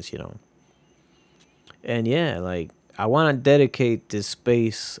feelings, you know. And yeah, like, I want to dedicate this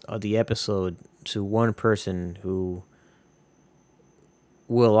space of the episode to one person who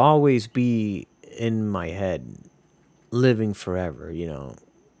will always be in my head, living forever, you know.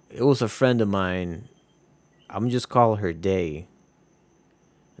 It was a friend of mine. I'm just call her Day.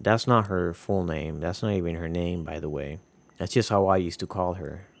 That's not her full name. That's not even her name, by the way. That's just how I used to call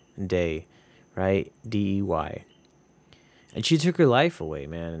her, Day, right? Dey. And she took her life away,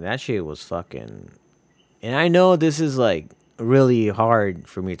 man. And that shit was fucking. And I know this is like really hard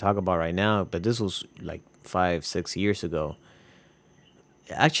for me to talk about right now, but this was like 5, 6 years ago.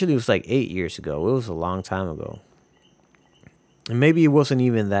 Actually, it was like 8 years ago. It was a long time ago. And maybe it wasn't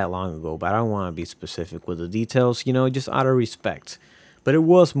even that long ago, but I don't want to be specific with the details, you know, just out of respect. But it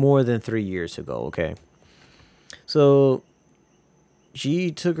was more than 3 years ago, okay? So she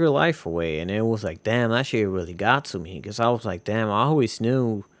took her life away, and it was like, damn, that shit really got to me. Because I was like, damn, I always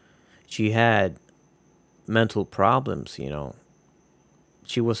knew she had mental problems, you know.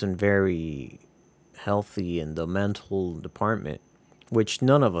 She wasn't very healthy in the mental department, which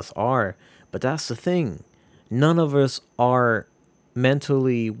none of us are. But that's the thing. None of us are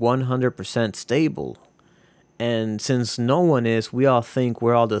mentally 100% stable. And since no one is, we all think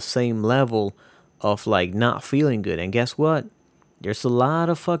we're all the same level of like not feeling good. And guess what? There's a lot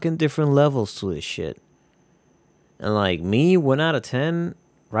of fucking different levels to this shit. And like me, 1 out of 10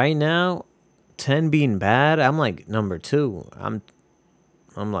 right now, 10 being bad, I'm like number 2. I'm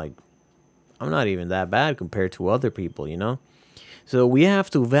like I'm not even that bad compared to other people, you know? So we have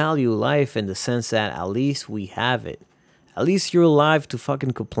to value life in the sense that at least we have it. At least you're alive to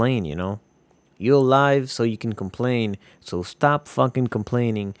fucking complain, you know? You're alive so you can complain. So stop fucking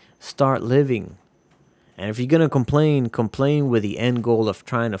complaining. Start living. And if you're gonna complain, complain with the end goal of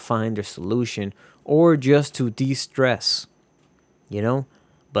trying to find a solution or just to de stress, you know?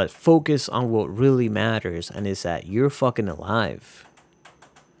 But focus on what really matters, and is that you're fucking alive.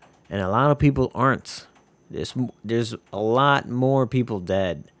 And a lot of people aren't. There's a lot more people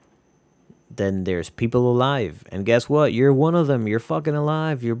dead than there's people alive. And guess what? You're one of them. You're fucking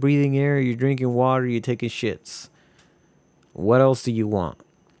alive. You're breathing air. You're drinking water. You're taking shits. What else do you want?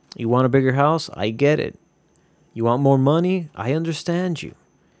 You want a bigger house? I get it. You want more money? I understand you.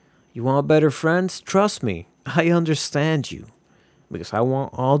 You want better friends? Trust me. I understand you. Because I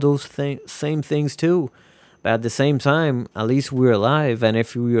want all those same things too. But at the same time, at least we're alive. And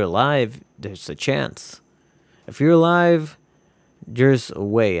if we're alive, there's a chance. If you're alive, there's a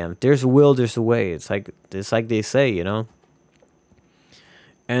way. And if there's a will, there's a way. It's like they say, you know.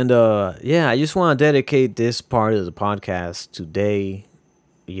 And yeah, I just want to dedicate this part of the podcast today,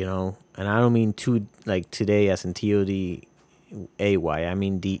 you know. And I don't mean to like today as in TODAY. I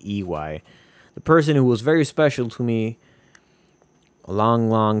mean DEY. The person who was very special to me a long,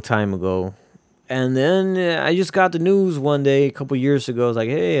 long time ago. And then I just got the news one day a couple years ago. It's like,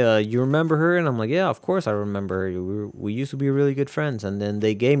 hey, you remember her? And I'm like, yeah, of course I remember her. We used to be really good friends. And then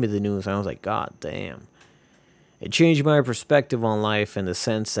they gave me the news, and I was like, God damn. It changed my perspective on life in the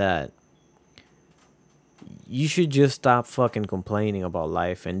sense that you should just stop fucking complaining about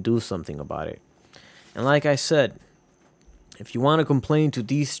life and do something about it. And like I said, if you want to complain to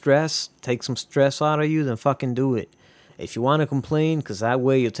de-stress, take some stress out of you, then fucking do it. If you want to complain, because that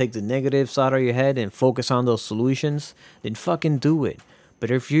way you'll take the negatives out of your head and focus on those solutions, then fucking do it. But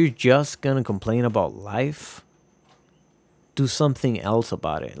if you're just gonna complain about life, do something else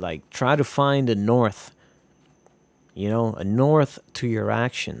about it. Like, try to find a north, a north to your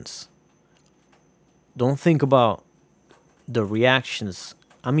actions. Don't think about the reactions.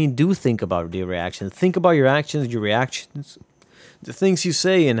 I mean, do think about the reactions. Think about your actions, your reactions, the things you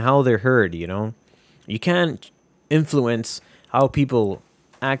say, and how they're heard, You can't influence how people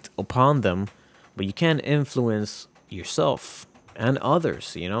act upon them, but you can influence yourself and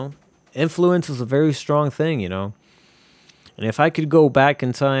others. Influence is a very strong thing. And if I could go back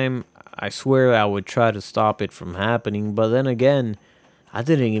in time, I swear I would try to stop it from happening. But then again, I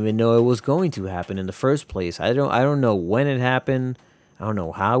didn't even know it was going to happen in the first place. I don't know when it happened. I don't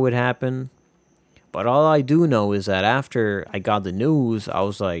know how it happened. But all I do know is that after I got the news, I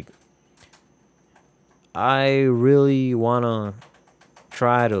was like, I really want to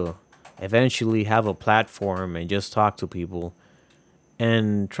try to eventually have a platform and just talk to people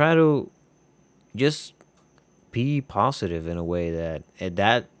and try to just be positive in a way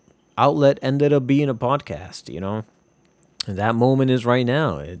that outlet ended up being a podcast. And that moment is right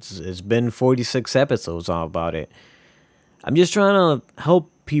now. It's been 46 episodes all about it. I'm just trying to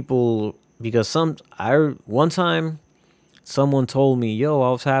help people because one time someone told me, "Yo,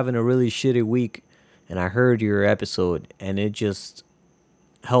 I was having a really shitty week and I heard your episode and it just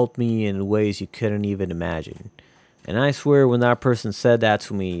helped me in ways you couldn't even imagine." And I swear when that person said that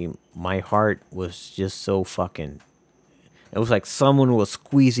to me, my heart was just so fucking, it was like someone was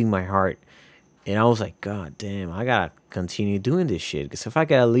squeezing my heart. And I was like, God damn, I gotta continue doing this shit. Because if I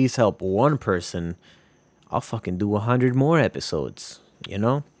could at least help one person, I'll fucking do 100 more episodes.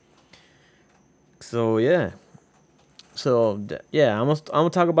 So, yeah. So, yeah, I'm gonna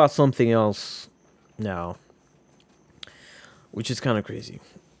talk about something else now, which is kind of crazy.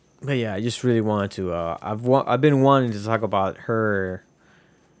 But yeah, I just really wanted to. I've been wanting to talk about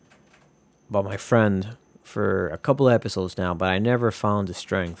my friend for a couple of episodes now, but I never found the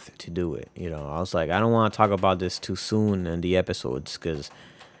strength to do it. I was like, I don't want to talk about this too soon in the episodes because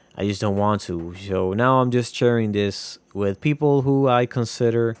I just don't want to. So now I'm just sharing this with people who I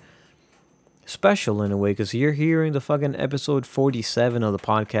consider special in a way because you're hearing the fucking episode 47 of the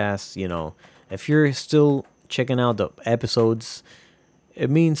podcast. If you're still checking out the episodes, it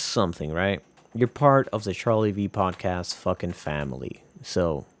means something, right? You're part of the Charlie V podcast fucking family.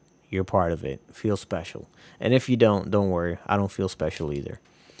 So you're part of it. Feel special. And if you don't worry. I don't feel special either.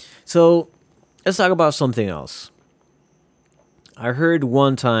 So let's talk about something else. I heard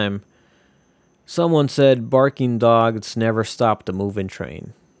one time someone said barking dogs never stop the moving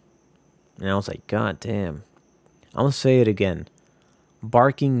train. And I was like, God damn. I'm going to say it again.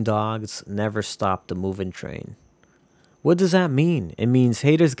 Barking dogs never stop the moving train. What does that mean? It means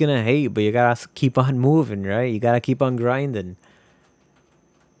haters gonna hate, but you gotta keep on moving, right? You gotta keep on grinding.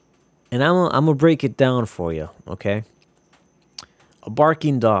 And I'm gonna break it down for you, okay? A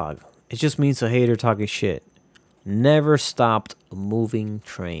barking dog. It just means a hater talking shit. Never stopped a moving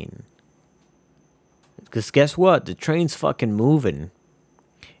train. Because guess what? The train's fucking moving.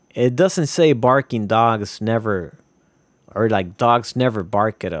 It doesn't say barking dogs never, or like dogs never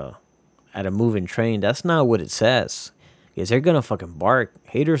bark at a moving train. That's not what it says. Because they're gonna fucking bark.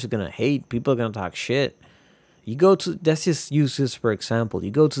 Haters are gonna hate. People are gonna talk shit. Let's just use this for example.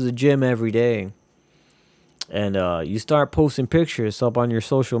 You go to the gym every day and you start posting pictures up on your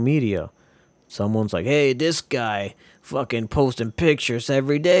social media. Someone's like, hey, this guy fucking posting pictures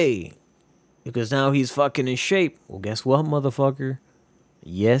every day because now he's fucking in shape. Well, guess what, motherfucker?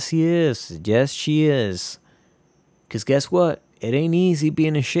 Yes, he is. Yes, she is. Because guess what? It ain't easy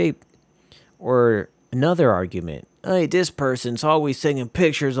being in shape. Or another argument. Hey, this person's always taking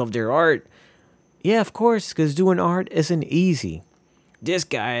pictures of their art. Yeah, of course, because doing art isn't easy. This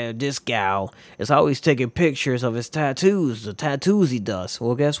guy, this gal, is always taking pictures of his tattoos, the tattoos he does.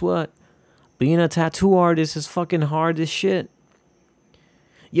 Well, guess what? Being a tattoo artist is fucking hard as shit.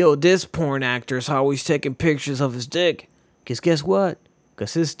 Yo, this porn actor's always taking pictures of his dick. Because guess what?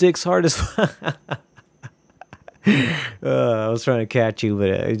 Because his dick's hard as fuck. I was trying to catch you, but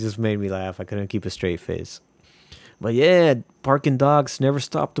it just made me laugh. I couldn't keep a straight face. But yeah, barking dogs never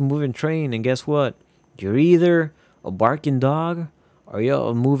stop the moving train. And guess what? You're either a barking dog or you're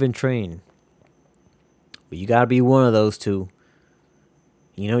a moving train. But you gotta be one of those two.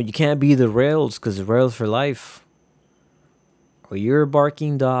 You can't be the rails because the rails for life. Or you're a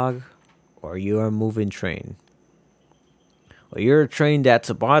barking dog or you're a moving train. Or you're a train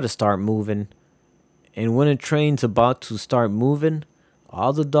that's about to start moving. And when a train's about to start moving,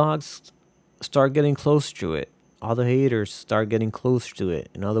 all the dogs start getting close to it. All the haters start getting close to it.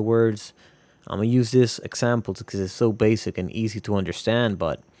 In other words, I'm going to use this example because it's so basic and easy to understand.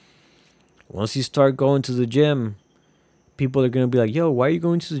 But once you start going to the gym, people are going to be like, yo, why are you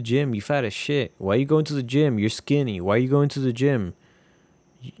going to the gym? You fat as shit. Why are you going to the gym? You're skinny. Why are you going to the gym?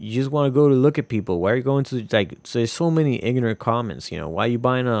 You just want to go to look at people. Why are you going to, like, so there's so many ignorant comments, why are you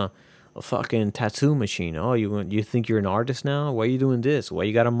buying a fucking tattoo machine? Oh, you think you're an artist now? Why are you doing this? Why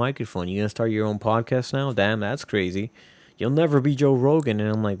you got a microphone? You gonna start your own podcast now? Damn, that's crazy. You'll never be Joe Rogan. And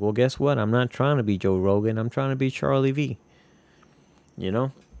I'm like, well, guess what? I'm not trying to be Joe Rogan. I'm trying to be Charlie V. You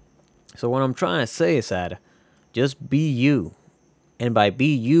know? So what I'm trying to say is that just be you. And by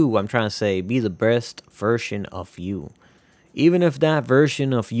be you, I'm trying to say be the best version of you. Even if that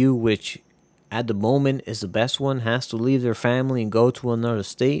version of you, which at the moment is the best one, has to leave their family and go to another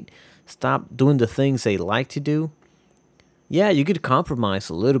state, stop doing the things they like to do. Yeah, you could compromise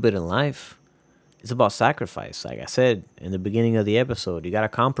a little bit in life. It's about sacrifice. Like I said in the beginning of the episode, you got to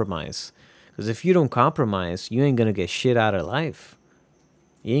compromise. Because if you don't compromise, you ain't going to get shit out of life.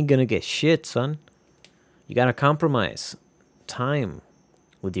 You ain't going to get shit, son. You got to compromise time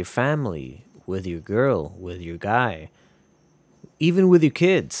with your family, with your girl, with your guy, even with your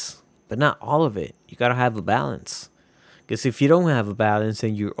kids. But not all of it. You got to have a balance. Because if you don't have a balance,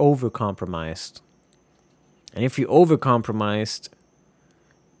 then you're over-compromised. And if you're over-compromised,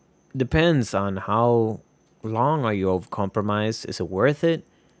 depends on how long are you over-compromised. Is it worth it?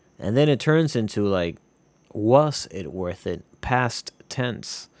 And then it turns into like, was it worth it? Past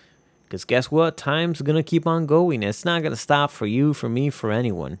tense. Because guess what? Time's going to keep on going. It's not going to stop for you, for me, for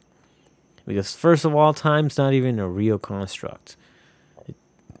anyone. Because first of all, time's not even a real construct.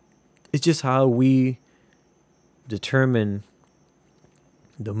 It's just how we determine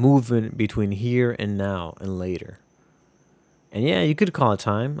the movement between here and now and later. And yeah, you could call it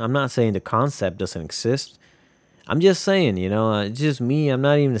time. I'm not saying the concept doesn't exist. I'm just saying, it's just me. I'm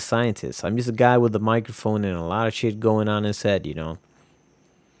not even a scientist. I'm just a guy with a microphone and a lot of shit going on in his head.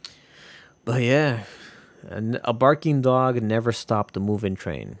 But yeah, a barking dog never stopped the moving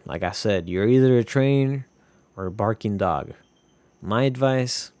train. Like I said, you're either a train or a barking dog. My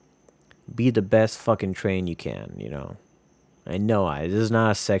advice, be the best fucking train you can, I know this is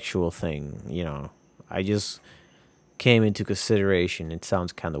not a sexual thing, I just came into consideration. It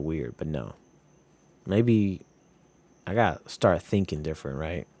sounds kind of weird, but no. Maybe I got to start thinking different,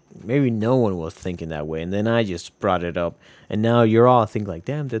 right? Maybe no one was thinking that way, and then I just brought it up, and now you're all thinking like,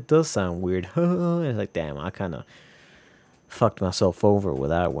 damn, that does sound weird. It's like, damn, I kind of fucked myself over with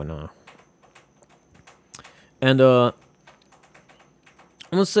that one. And I'm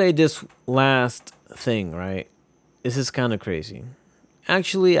gonna say this last thing, right? This is kind of crazy.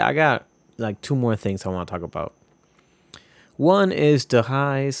 Actually, I got like two more things I want to talk about. One is the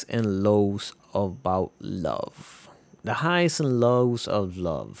highs and lows about love. The highs and lows of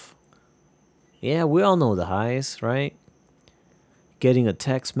love. Yeah, we all know the highs, right? Getting a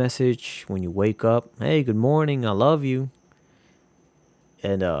text message when you wake up. Hey, good morning, I love you.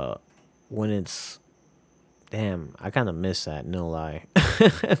 And when it's, damn, I kind of miss that, no lie.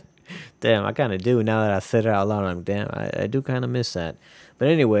 Damn, I kind of do now that I said it out loud. I'm damn, I do kind of miss that. But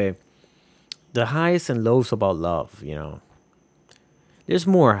anyway, the highs and lows about love, There's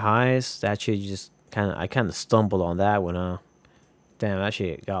more highs. That shit just I kind of stumbled on that one, huh? Damn, that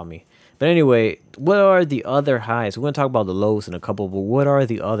shit got me. But anyway, what are the other highs? We're going to talk about the lows in a couple, but what are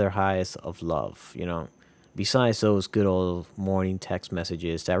the other highs of love, Besides those good old morning text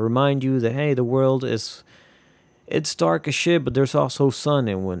messages that remind you that, hey, the world it's dark as shit, but there's also sun.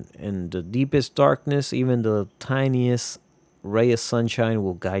 And when in the deepest darkness, even the tiniest ray of sunshine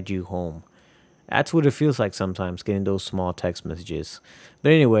will guide you home. That's what it feels like sometimes, getting those small text messages.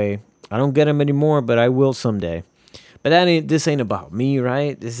 But anyway, I don't get them anymore, but I will someday. But this ain't about me,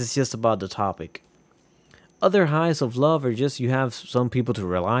 right? This is just about the topic. Other highs of love are just you have some people to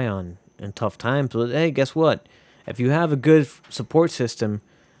rely on in tough times. But hey, guess what? If you have a good support system,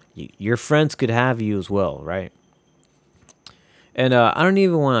 your friends could have you as well, right? And I don't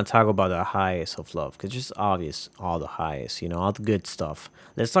even want to talk about the highest of love because it's just obvious, all the highest, all the good stuff.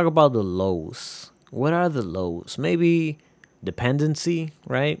 Let's talk about the lows. What are the lows? Maybe dependency,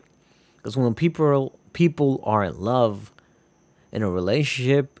 right? Because when people are in love in a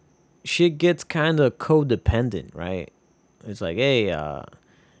relationship, shit gets kind of codependent, right? It's like, hey,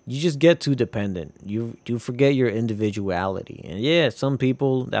 you just get too dependent. You forget your individuality, and yeah, some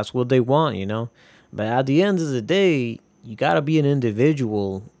people that's what they want, you know. But at the end of the day, you gotta be an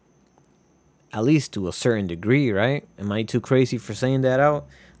individual, at least to a certain degree, right? Am I too crazy for saying that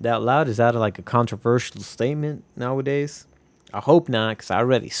loud? Is that like a controversial statement nowadays? I hope not, because I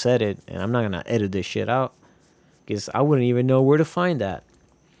already said it, and I'm not gonna edit this shit out, because I wouldn't even know where to find that.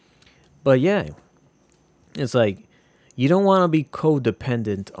 But yeah, it's like you don't want to be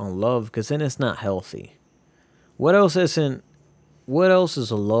codependent on love, because then it's not healthy. What else isn't? What else is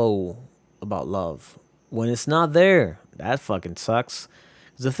a low about love? When it's not there, that fucking sucks.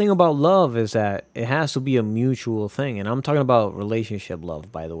 'Cause the thing about love is that it has to be a mutual thing, and I'm talking about relationship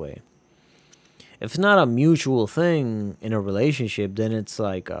love, by the way. If it's not a mutual thing in a relationship, then it's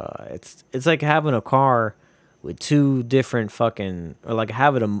like it's like having a car with two different fucking, or like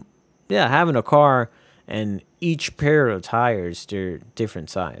having a, yeah, having a car and each pair of tires, they're different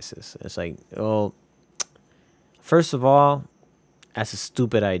sizes. It's like, well, first of all, that's a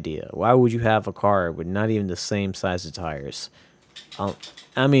stupid idea. Why would you have a car with not even the same size of tires? Um,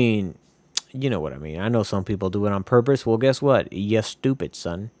 I mean, you know what I mean. I know some people do it on purpose. Well, guess what? You're stupid,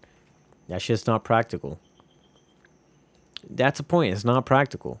 son. That shit's not practical. That's the point. It's not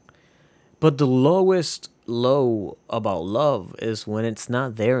practical. But the lowest low about love is when it's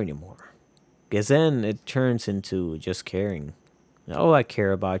not there anymore. Because then it turns into just caring. Oh, I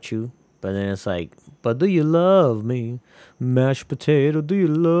care about you. But then it's like, but do you love me? Mashed potato, do you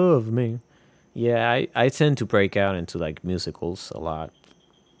love me? Yeah, I tend to break out into like musicals a lot.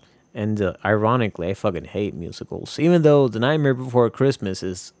 And ironically, I fucking hate musicals. Even though The Nightmare Before Christmas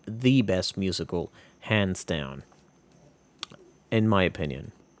is the best musical, hands down, in my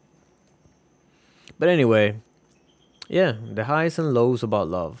opinion. But anyway, yeah, the highs and lows about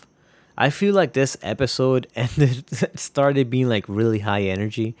love. I feel like this episode ended started being like really high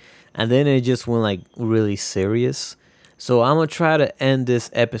energy, and then it just went like really serious. So I'm gonna try to end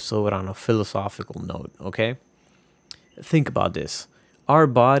this episode on a philosophical note, okay? Think about this. Our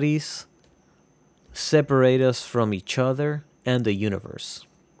bodies separate us from each other and the universe.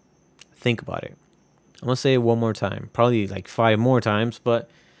 Think about it. I'm gonna say it one more time, probably like five more times, but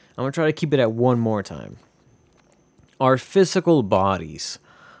I'm gonna try to keep it at one more time. Our physical bodies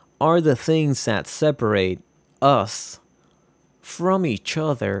are the things that separate us from each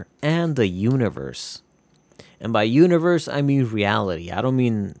other and the universe. And by universe, I mean reality. I don't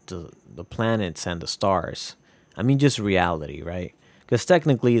mean the planets and the stars. I mean just reality, right? Because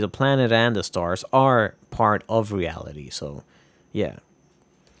technically, the planet and the stars are part of reality. So, yeah.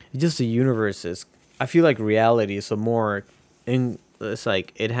 Just the universe is. I feel like reality is a more. It's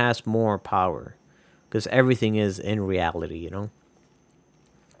like it has more power. Because everything is in reality, you know?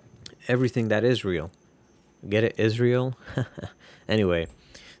 Everything that is real. Get it? Israel? Anyway,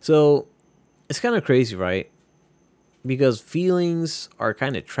 so it's kind of crazy, right? Because feelings are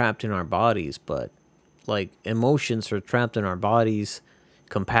kind of trapped in our bodies, but like emotions are trapped in our bodies,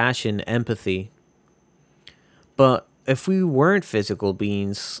 compassion, empathy. But if we weren't physical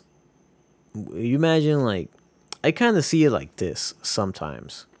beings, you imagine like I kind of see it like this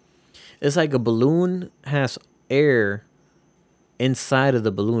sometimes. It's like a balloon has air inside of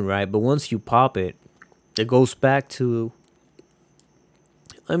the balloon, right? But once you pop it, it goes back to.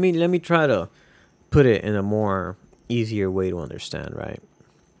 Let me try to put it in a more easier way to understand, right?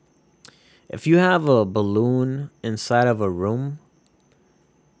 If you have a balloon inside of a room,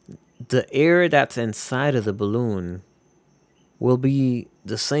 the air that's inside of the balloon will be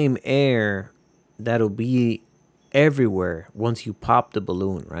the same air that'll be everywhere once you pop the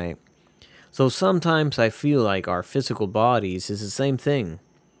balloon, right? So sometimes I feel like our physical bodies is the same thing.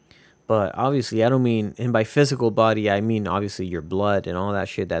 But obviously, I don't mean, and by physical body, I mean obviously your blood and all that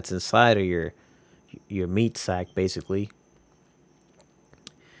shit that's inside of your meat sack, basically.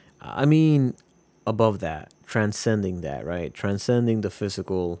 I mean, above that, transcending that, right? Transcending the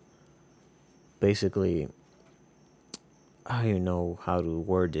physical, basically. I don't even know how to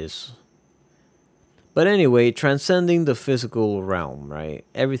word this. But anyway, transcending the physical realm, right?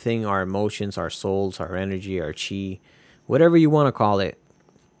 Everything, our emotions, our souls, our energy, our chi, whatever you want to call it,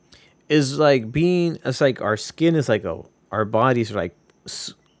 is like being, it's like our skin is like our bodies are like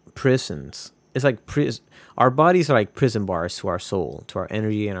prisons. It's like our bodies are like prison bars to our soul, to our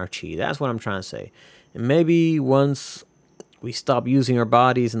energy and our chi. That's what I'm trying to say. And maybe once we stop using our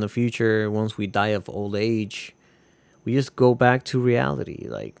bodies in the future, once we die of old age, we just go back to reality.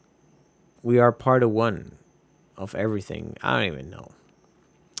 Like we are part of one of everything. I don't even know.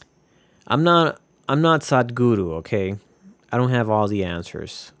 I'm not I'm not Sadhguru, okay? I don't have all the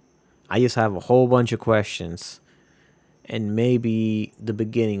answers. I just have a whole bunch of questions and maybe the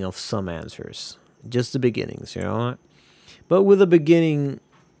beginning of some answers. Just the beginnings, you know? But with the beginning,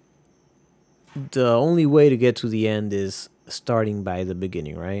 the only way to get to the end is starting by the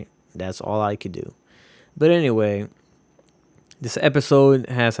beginning, right? That's all I could do. But anyway, this episode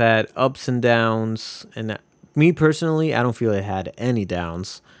has had ups and downs, and me personally, I don't feel it had any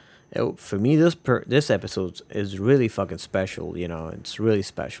downs. For me, this episode is really fucking special. You know, it's really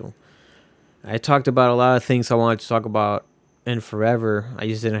special. I talked about a lot of things I wanted to talk about in forever. I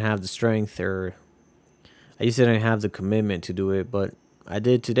just didn't have the strength, or I just didn't have the commitment to do it, but I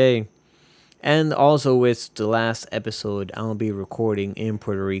did today. And also, it's the last episode I'll be recording in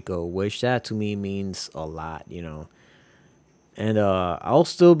Puerto Rico, which that to me means a lot, you know. And I'll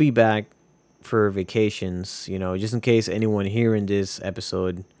still be back for vacations, you know, just in case anyone hearing this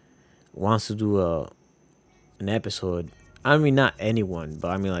episode wants to do an episode. I mean, not anyone,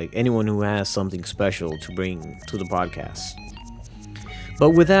 but I mean like anyone who has something special to bring to the podcast. But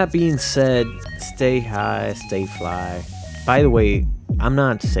with that being said, stay high, stay fly. By the way, I'm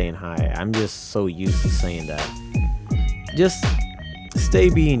not saying hi. I'm just so used to saying that. Just stay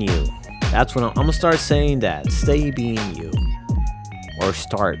being you. That's what I'm gonna start saying that. Stay being you. Or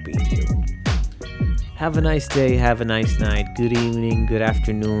start being you. Have a nice day, have a nice night, good evening, good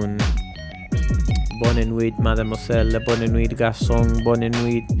afternoon. Bonne nuit, mademoiselle, bonne nuit, garçon, bonne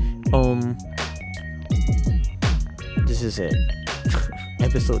nuit. This is it.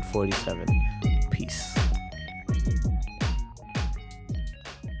 Episode 47. Peace.